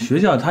他学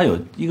校他有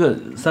一个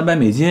300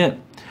美金，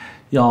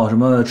要什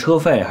么车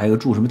费，还有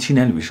住什么青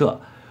年旅社。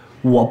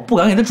我不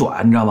敢给他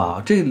转，你知道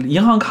吧？这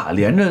银行卡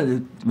连着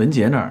文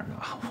杰那儿，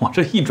我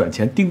这一转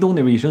钱，叮咚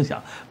那边一声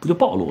响，不就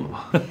暴露了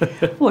吗？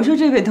我说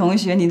这位同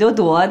学，你都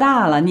多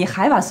大了，你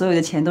还把所有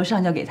的钱都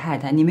上交给太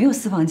太？你没有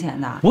私房钱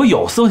的？我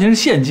有私房钱是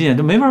现金，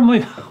这没法往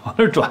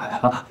这转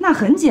啊。那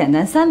很简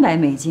单，300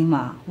美金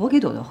嘛，我给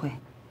朵朵汇。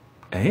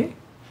哎，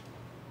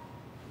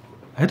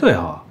对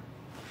啊，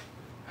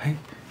哎，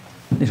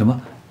那什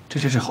么，这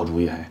是好主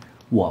意哎，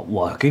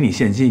我给你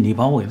现金，你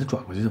帮我给他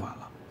转过去就完了。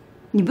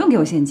你不用给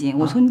我现金，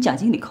我从你奖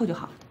金里扣就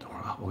好。等会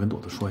儿啊，我跟朵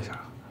朵说一下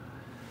啊。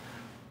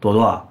朵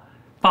朵啊，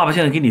爸爸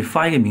现在给你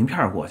发一个名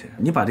片过去，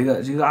你把这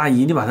个阿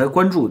姨，你把她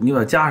关注，你把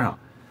她加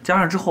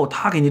上之后，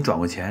她给你转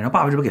过钱，然后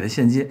爸爸这边给她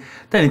现金。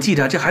但你记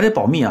着，这还得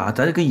保密啊，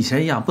咱就跟以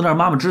前一样，不能让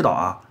妈妈知道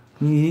啊。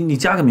你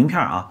加个名片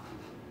啊。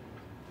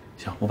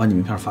行，我把你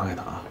名片发给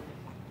她啊。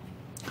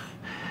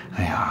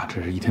哎呀，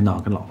这是一天到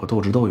晚跟老婆斗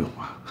智斗勇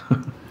啊。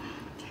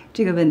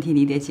这个问题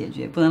你得解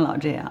决，不能老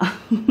这样。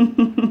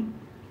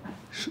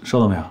收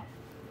到没有？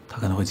他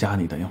可能会加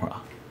你，等一会儿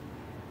啊。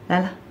来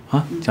了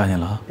啊，加进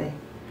了啊。对。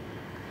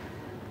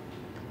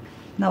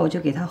那我就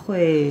给他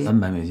汇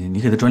300美金，你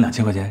给他转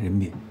2000块钱人民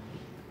币。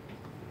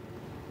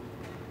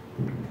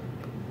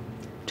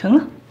成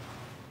了。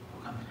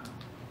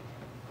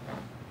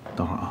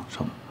等会儿啊，稍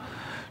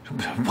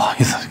等。不好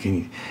意思，给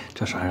你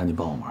这事还让你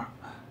帮我忙。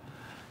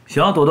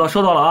行，朵朵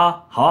收到了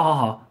啊，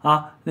好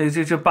啊。那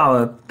这爸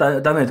爸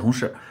单位同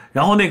事，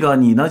然后那个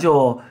你呢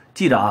就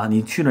记着啊，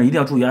你去那儿一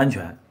定要注意安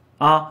全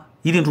啊。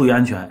一定注意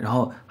安全，然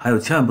后还有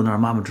千万不能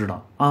让妈妈知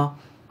道啊！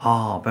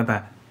好，拜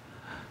拜。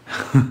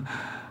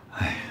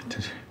哎，这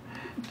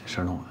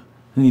事儿弄的，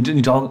你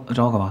找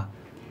我干嘛？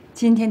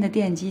今天的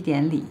奠基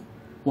典礼，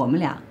我们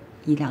俩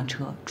1辆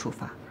车出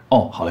发。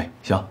哦，好嘞，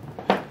行。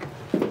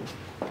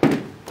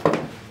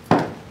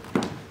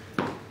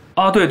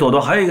啊，对，朵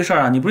朵，还有一个事儿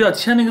啊，你不是要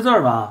签那个字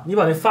儿吗？你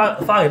把那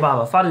发给爸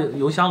爸，发到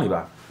邮箱里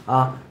边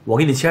啊，我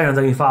给你签上，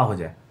再给你发回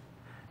去。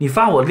你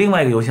发我另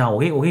外一个邮箱，我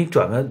给你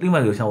转个另外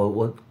一个邮箱，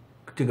我。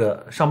这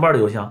个上班的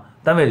邮箱，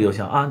单位的邮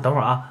箱啊，等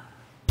会儿啊。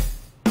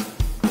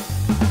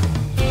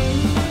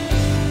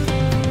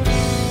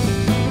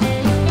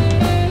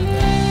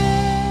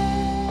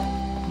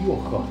哟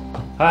呵，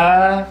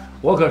哎，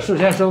我可事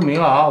先声明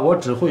了啊，我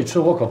只会吃，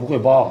我可不会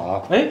包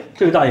啊。哎，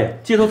这位大爷，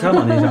街头采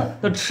访您一下，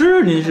那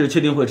吃您是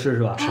确定会吃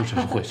是吧？吃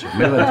会吃，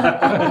没问题。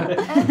哎，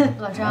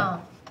老张，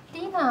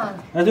蒂娜。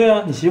哎，对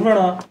啊，你媳妇儿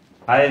呢？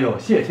哎呦，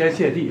谢天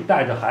谢地，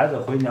带着孩子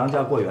回娘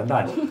家过元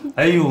旦去。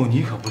哎呦，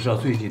你可不知道，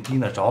最近蒂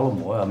娜着了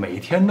魔呀，每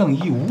天弄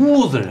一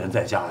屋子人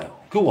在家呀，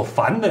给我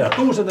烦的呀，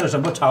都是那什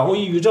么产后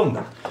抑郁症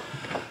的。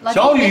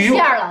小雨又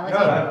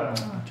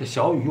这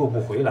小雨又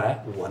不回来，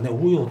我那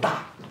屋又大，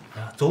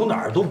走哪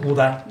儿都孤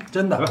单，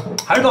真的。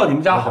还是到你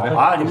们家好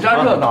啊，你们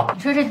家热闹。你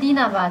说这蒂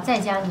娜吧，在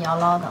家你要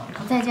唠叨，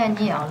不在家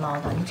你也要唠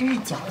叨，你真是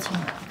矫情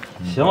啊！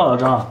行了，老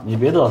张，你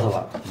别嘚瑟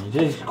了，你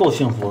这够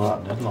幸福的，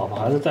你老婆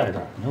孩子在这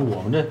儿，你看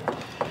我们这。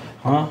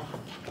啊，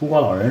孤寡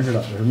老人似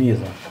的，有什么意思？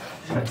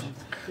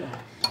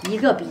一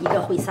个比一个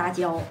会撒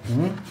娇。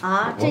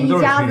这一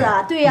家子，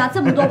对呀，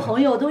这么多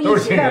朋友都一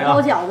起在包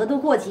饺子，都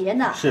过节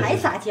呢，还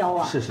撒娇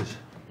啊？是。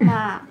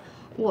妈，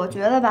我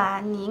觉得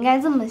吧，你应该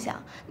这么想。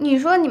你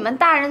说你们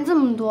大人这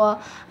么多，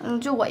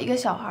就我一个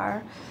小孩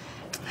儿，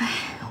哎，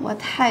我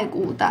太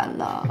孤单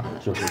了。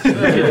就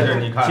是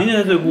你看，今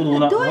天最孤独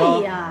的。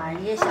对呀，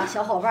人家想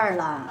小伙伴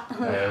了。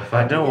哎，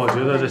反正我觉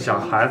得这想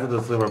孩子的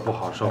滋味不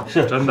好受，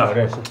是真的，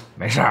这是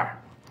没事儿。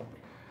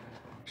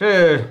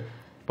这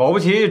保不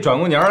齐转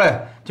过年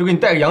来就给你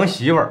带个洋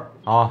媳妇儿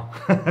啊！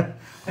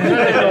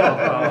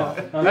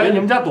哎，你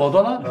们家朵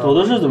朵呢？朵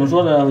朵是怎么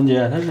说的，文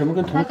姐？她是什么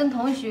她跟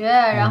同学，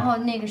然后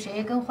那个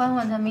谁跟欢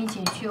欢他们一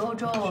起去欧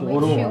洲，没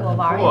去过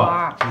玩一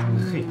玩。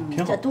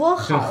这多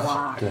好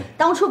啊！对，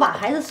当初把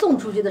孩子送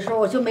出去的时候，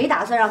我就没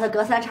打算让他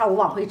隔3差5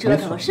往回折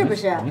腾，是不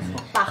是？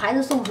把孩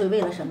子送出去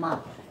为了什么？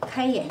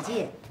开眼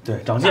界。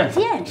对，长见识。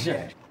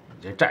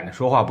你这站着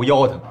说话不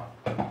腰疼啊？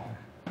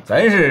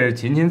咱是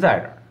琴琴在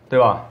这儿。对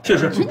吧？确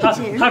实，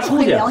他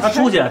出去，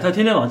他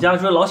天天往家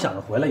说，老想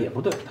着回来也不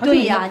对。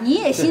对呀，你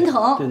也心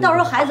疼，到时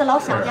候孩子老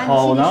想家，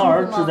好男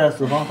儿志在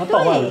四方，他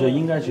到外头就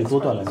应该去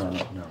多锻炼锻炼，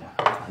知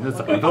道吧？那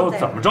怎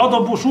么着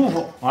都不舒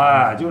服，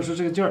哎，就是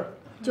这个劲儿。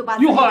就把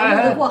日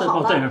子过好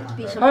了。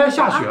哎，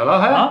下雪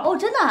了还？哦，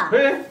真的。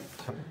嘿，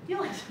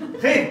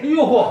哎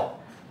呦嚯，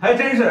还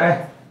真是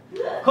哎，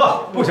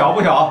呵，不小，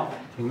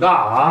挺大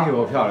啊，哎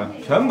呦漂亮，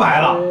全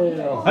白了。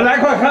来，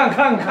快看。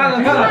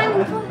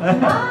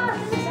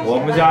我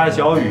们家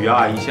小雨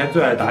啊，以前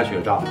最爱打雪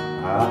仗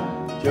啊，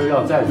今儿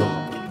要在就好。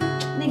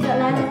那个，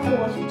来，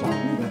我去找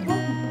那个。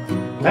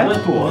哎，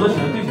朵朵喜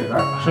欢堆雪人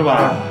是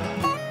吧？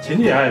琴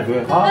琴也爱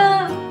堆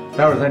啊。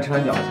待会儿咱吃完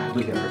饺子去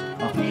堆雪人去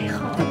啊。哎，好。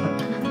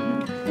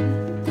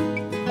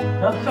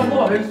来，差不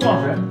多了，给你送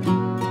上水。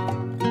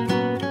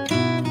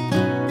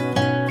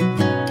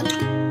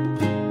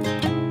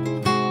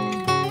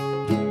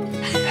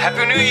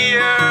Happy New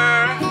Year！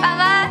 爸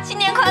爸，新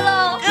年快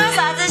乐！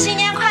嫂子，新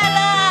年快乐！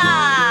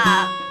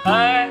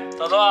哎，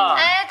朵朵。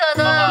哎，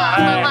朵朵，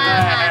欢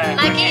欢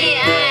，Maggie，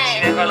哎，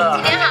新年快乐！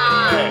新年好！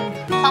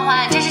欢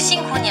欢，真是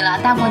辛苦你了，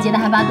大过节的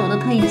还把朵朵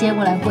特意接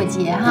过来过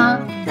节哈。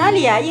哪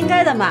里啊，应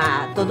该的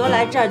嘛。朵朵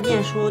来这儿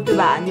念书，对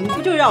吧？你们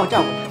不就让我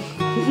照顾她？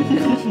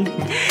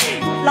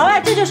老外，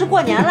这就是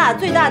过年了，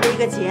最大的一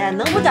个节，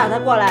能不找她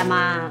过来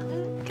吗？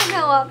看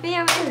看我，别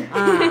呀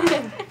别。啊，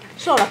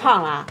瘦了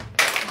胖了？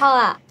胖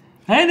了。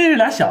哎，那是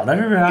俩小的，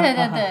是不是？对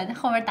对对，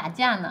后边打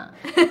架呢。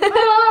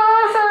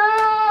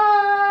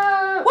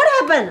What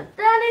happened?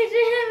 Daddy, she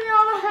hit me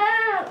on the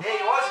head.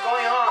 Hey, what's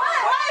going on?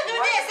 Why do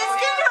this? It's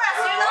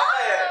dangerous, you know?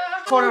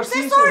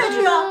 Say sorry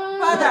to your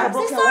brother.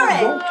 Say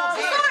sorry.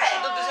 Say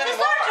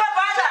sorry to your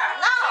brother.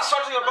 Now. Say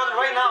sorry to your brother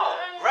right now.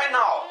 Right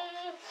now.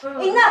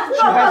 Enough.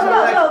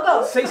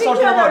 Go. Say sorry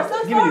to your brother.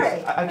 Give me this.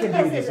 I can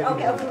give you this.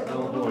 Okay.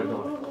 Don't worry.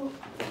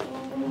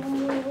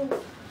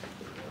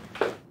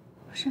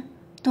 不是，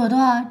朵朵，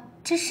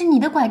这是你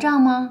的拐杖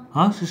吗？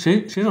啊，是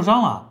谁受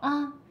伤了？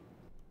啊。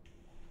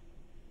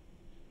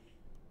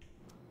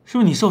是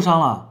不是你受伤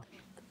了？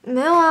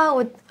没有啊，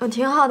我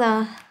挺好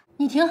的。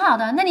你挺好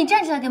的，那你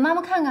站起来给妈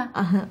妈看看。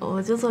啊，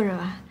我就坐着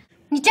吧。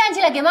你站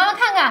起来给妈妈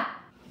看看。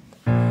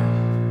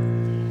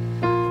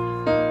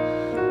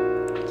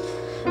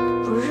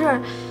不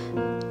是，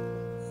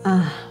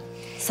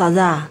嫂子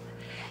啊，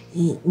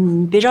你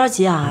别着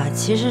急啊，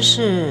其实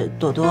是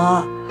朵朵，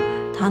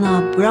她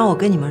呢不让我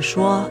跟你们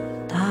说，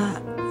她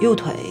右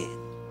腿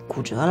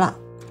骨折了。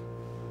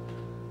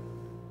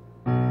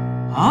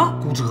啊，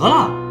骨折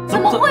了？怎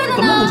么会的呢？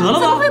怎么骨折了呢？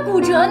怎么会骨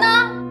折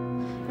呢？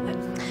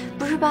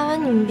不是爸妈，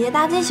你们别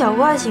大惊小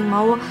怪行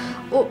吗？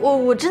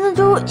我真的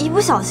就一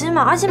不小心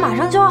嘛，而且马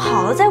上就要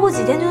好了，再过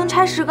几天就能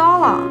拆石膏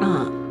了。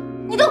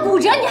你都骨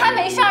折，你还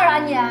没事儿啊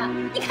你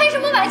开什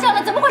么玩笑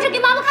呢？怎么回事？给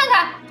妈妈看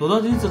看。朵朵，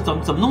你怎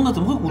么弄的？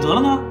怎么会骨折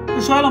了呢？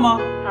是摔了吗？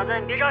嫂子，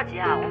你别着急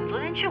啊，我们昨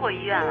天去过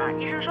医院了，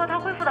医生说她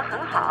恢复得很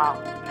好。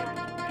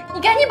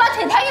你赶紧把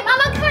腿抬给妈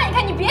妈看一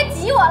看，你别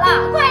挤我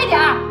了，快一点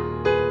儿。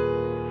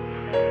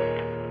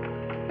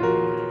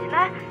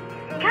来，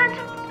你看这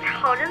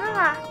好着呢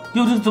嘛。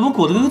哟，这怎么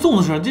裹得跟个粽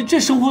子似的？这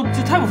生活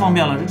这太不方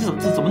便了，这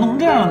怎么弄成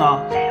这样了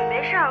呢？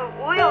没事，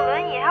我有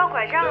轮椅还有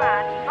拐杖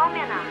啊，挺方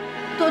便的。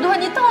朵朵，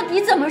你到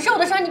底怎么受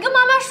的伤？你跟妈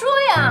妈说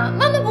呀，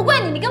妈妈不怪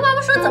你，你跟妈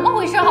妈说怎么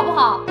回事好不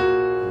好？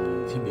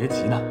你先别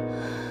急呢。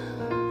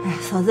哎，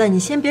嫂子，你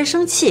先别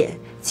生气。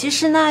其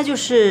实呢，就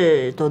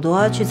是朵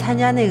朵去参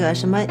加那个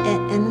什么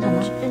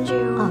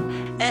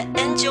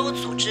NGO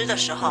组织的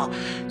时候，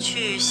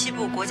去西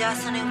部国家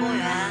森林公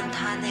园，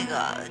他那个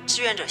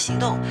志愿者行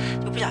动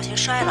就不小心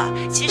摔了。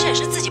其实也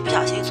是自己不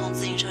小心从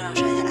自行车上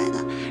摔下来的。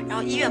然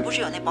后医院不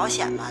是有那保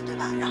险嘛，对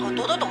吧？然后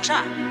朵朵懂事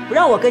儿，不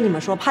让我跟你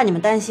们说，怕你们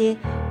担心，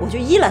我就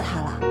依了他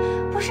了。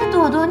不是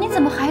朵朵，你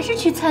怎么还是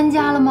去参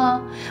加了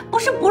吗？不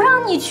是不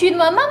让你去的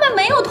吗？妈妈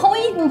没有同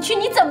意你去，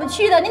你怎么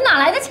去的？你哪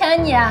来的钱啊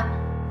你？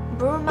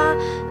不是妈，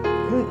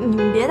你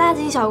们别大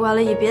惊小怪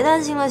了，也别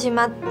担心了，行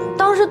吗？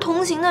当时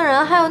同行的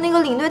人还有那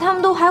个领队，他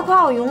们都还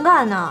夸我勇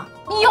敢呢。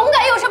你勇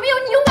敢有什么用？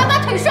你勇敢把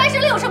腿摔折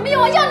了有什么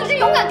用啊？要你是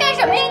勇敢干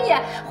什么呀你？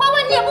花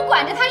花你也不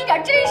管着他一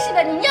点，真是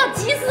的，你要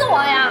急死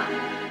我呀！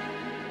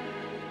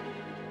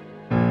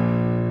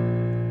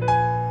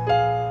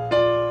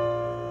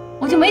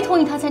我就没同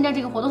意他参加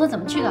这个活动，他怎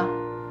么去的？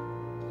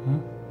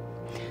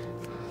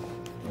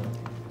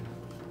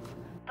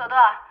朵朵，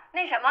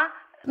那什么，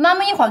妈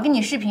妈一会儿跟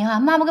你视频啊，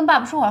妈妈跟爸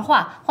爸说会儿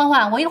话。欢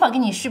欢，我一会儿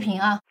跟你视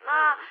频啊。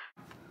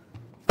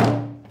妈，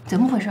怎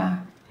么回事？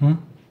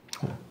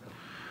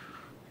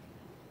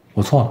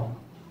我错了，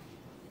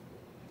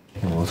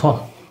我错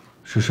了，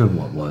是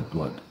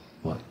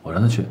我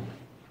让他去。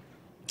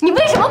你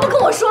为什么不跟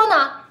我说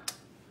呢？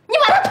你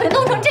把他腿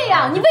弄成这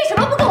样，你为什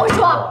么不跟我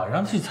说？我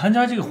让他去参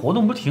加这个活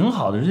动不是挺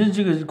好的？人家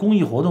这个公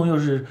益活动又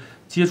是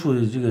接触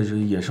这个是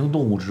野生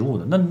动物、植物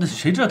的，那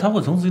谁知道他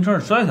会从自行车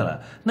上摔下来？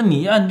那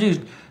你按这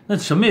那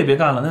什么也别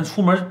干了，那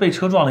出门被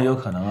车撞了也有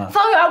可能啊。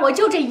方圆，我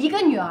就这一个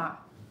女儿，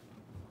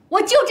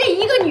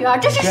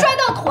这是摔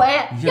到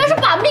腿，要是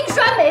把命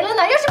摔没了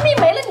呢？要是命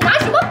没了，你拿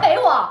什么赔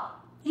我？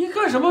你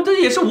干什么？这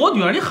也是我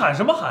女儿，你喊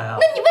什么喊啊？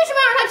那你为什么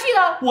让她去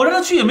呢？我让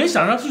她去也没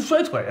想让她去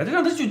摔腿啊，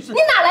让她去。你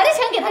哪来的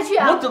钱给她去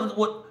啊？你怎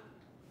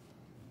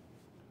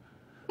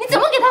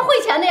么给她汇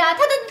钱的呀？她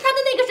的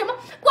那个什么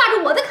挂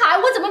着我的卡，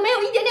我怎么没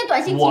有一点点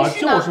短信提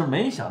示呢？我就是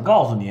没想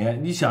告诉你，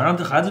你想让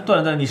这孩子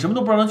锻炼，你什么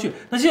都不让他去。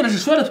那现在是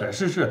摔了腿，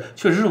是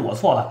确实是我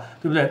错了，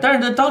对不对？但是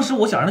呢，当时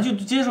我想让他去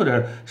接受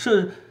点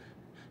是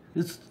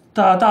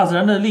大自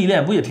然的历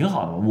练，不也挺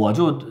好的吗？我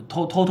就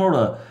偷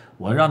的。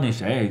我让那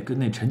谁跟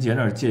那陈杰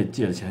那儿借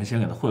的钱先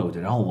给他汇过去，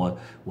然后我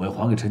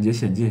还给陈杰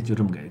现金，就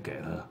这么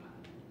给他的。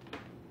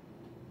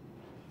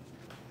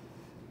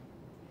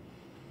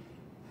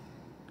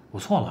我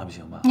错了还不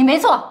行吗？你没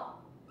错，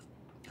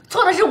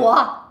错的是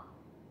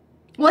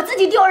我自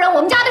己丢人。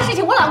我们家的事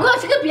情，我老公要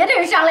去跟别的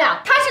人商量。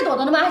他是朵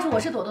朵的妈还是我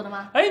是朵朵的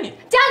妈？哎，你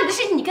家里的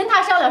事情你跟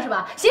他商量是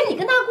吧？行，你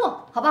跟他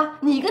过好吧？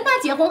你跟他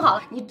结婚好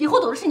了，你以后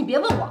朵朵的事你别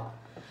问我。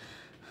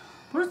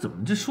不是怎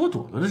么这说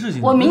朵朵的事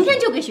情？我明天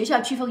就给学校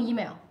去封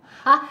email。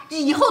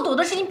以后朵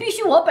朵事情必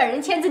须我本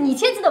人签字，你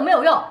签字都没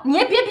有用。你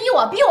也别逼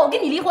我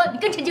跟你离婚，你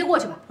跟陈杰过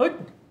去吧。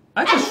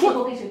哎，这说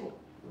我跟谁过？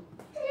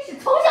真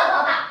是从小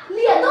到大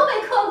脸都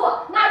没磕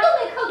过，哪儿都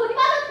没磕过，你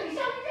把他腿摔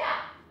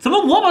怎么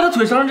我把他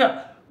腿伤成这样？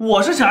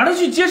我是想让他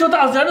去接受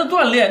大自然的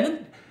锻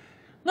炼，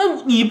那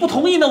你不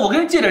同意呢？我跟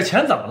人借点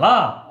钱怎么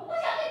了？我不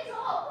想跟你说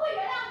话，我不会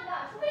原谅你的，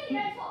除非你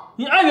认错。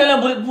你爱原谅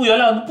不原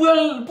谅，不原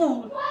谅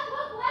不。滚！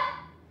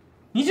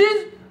你这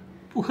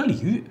不可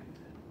理喻，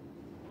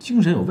精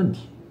神有问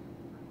题，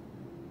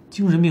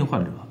精神病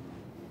患者，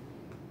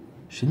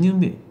神经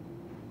病。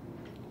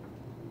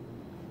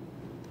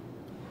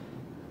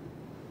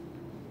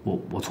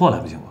我错了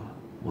还不行吗？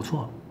我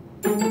错了，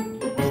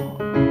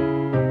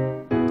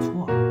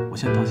我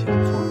先道歉，我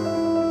错了。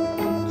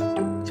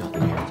行，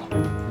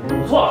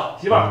我错了，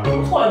媳妇儿，我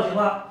错了，行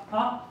吗？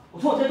啊，我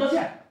错了，先道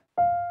歉。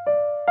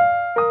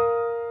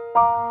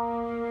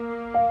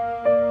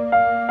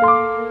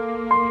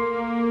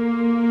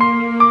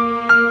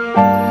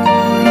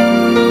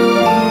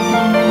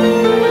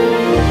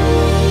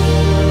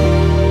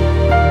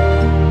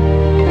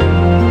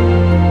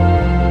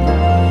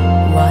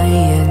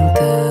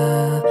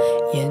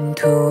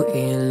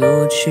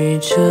曲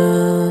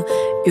折，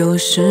有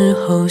时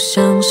候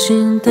相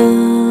信的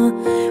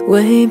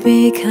未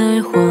必开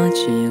花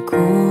结果。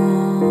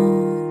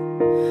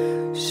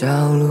小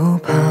路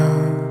旁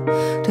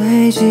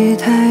堆积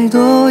太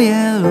多叶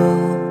落，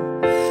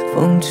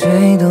风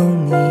吹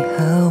动你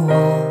和我，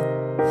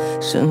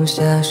剩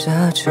下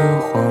沙丘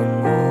荒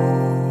漠。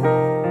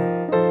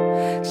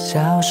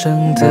小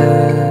声地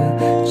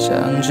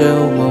唱着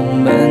我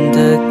们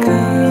的歌，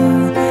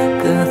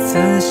歌词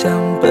像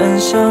本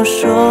小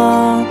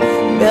说，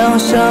渺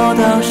小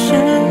到失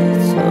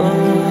措，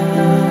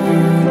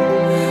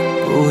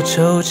不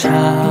惆怅，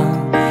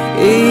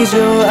依旧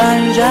安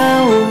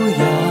然无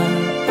恙，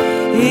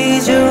依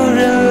旧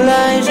人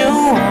来人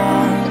往，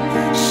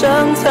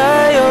伤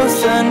才有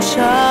算长。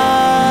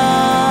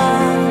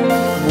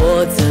我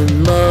怎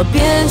么变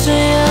这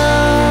样，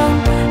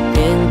变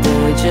得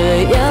这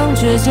样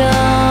倔强？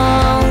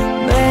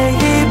每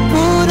一步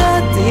的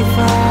地方，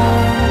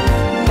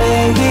每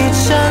一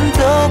站都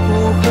不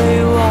会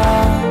忘。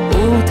舞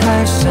台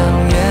上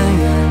远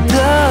远的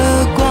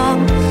光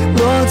落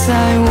在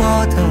我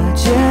的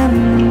肩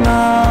膀，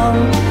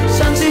想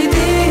起第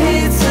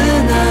一次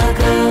那个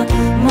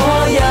模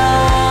样。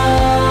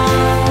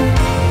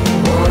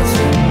我怎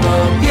么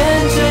变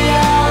这样，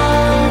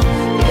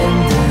变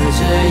得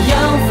这样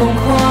疯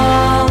狂，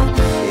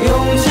用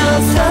这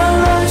灿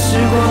烂时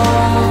光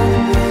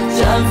绽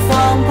放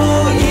不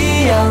一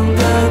样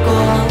的光。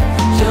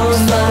就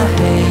算黑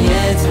夜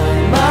再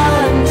漫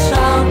长，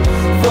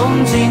风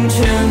景全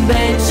被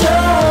遮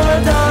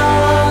挡，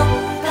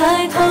抬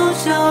头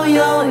就有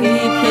一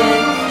片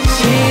星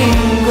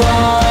光。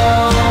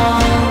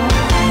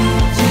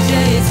季节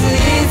一次一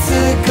次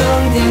更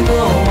迭过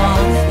往，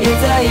也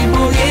在一步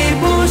一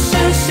步实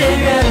现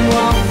愿望。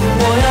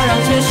我要让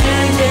全世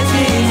界记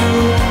住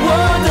我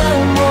的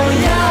模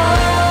样。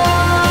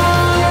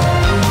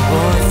我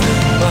怎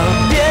么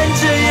变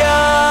这样，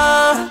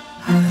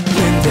变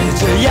得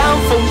这样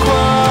疯狂，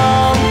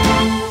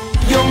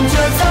用这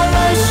灿烂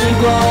时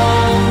光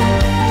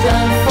绽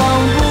放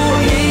不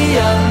一样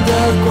的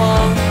光。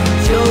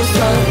就算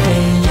黑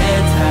夜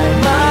太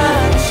漫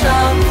长，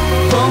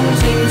风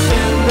景全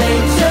被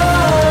遮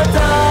挡，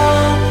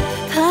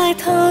抬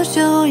头就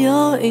有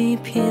一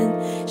片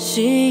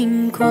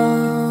星光。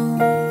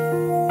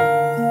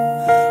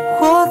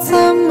我怎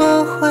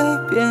么会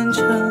变成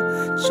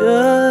这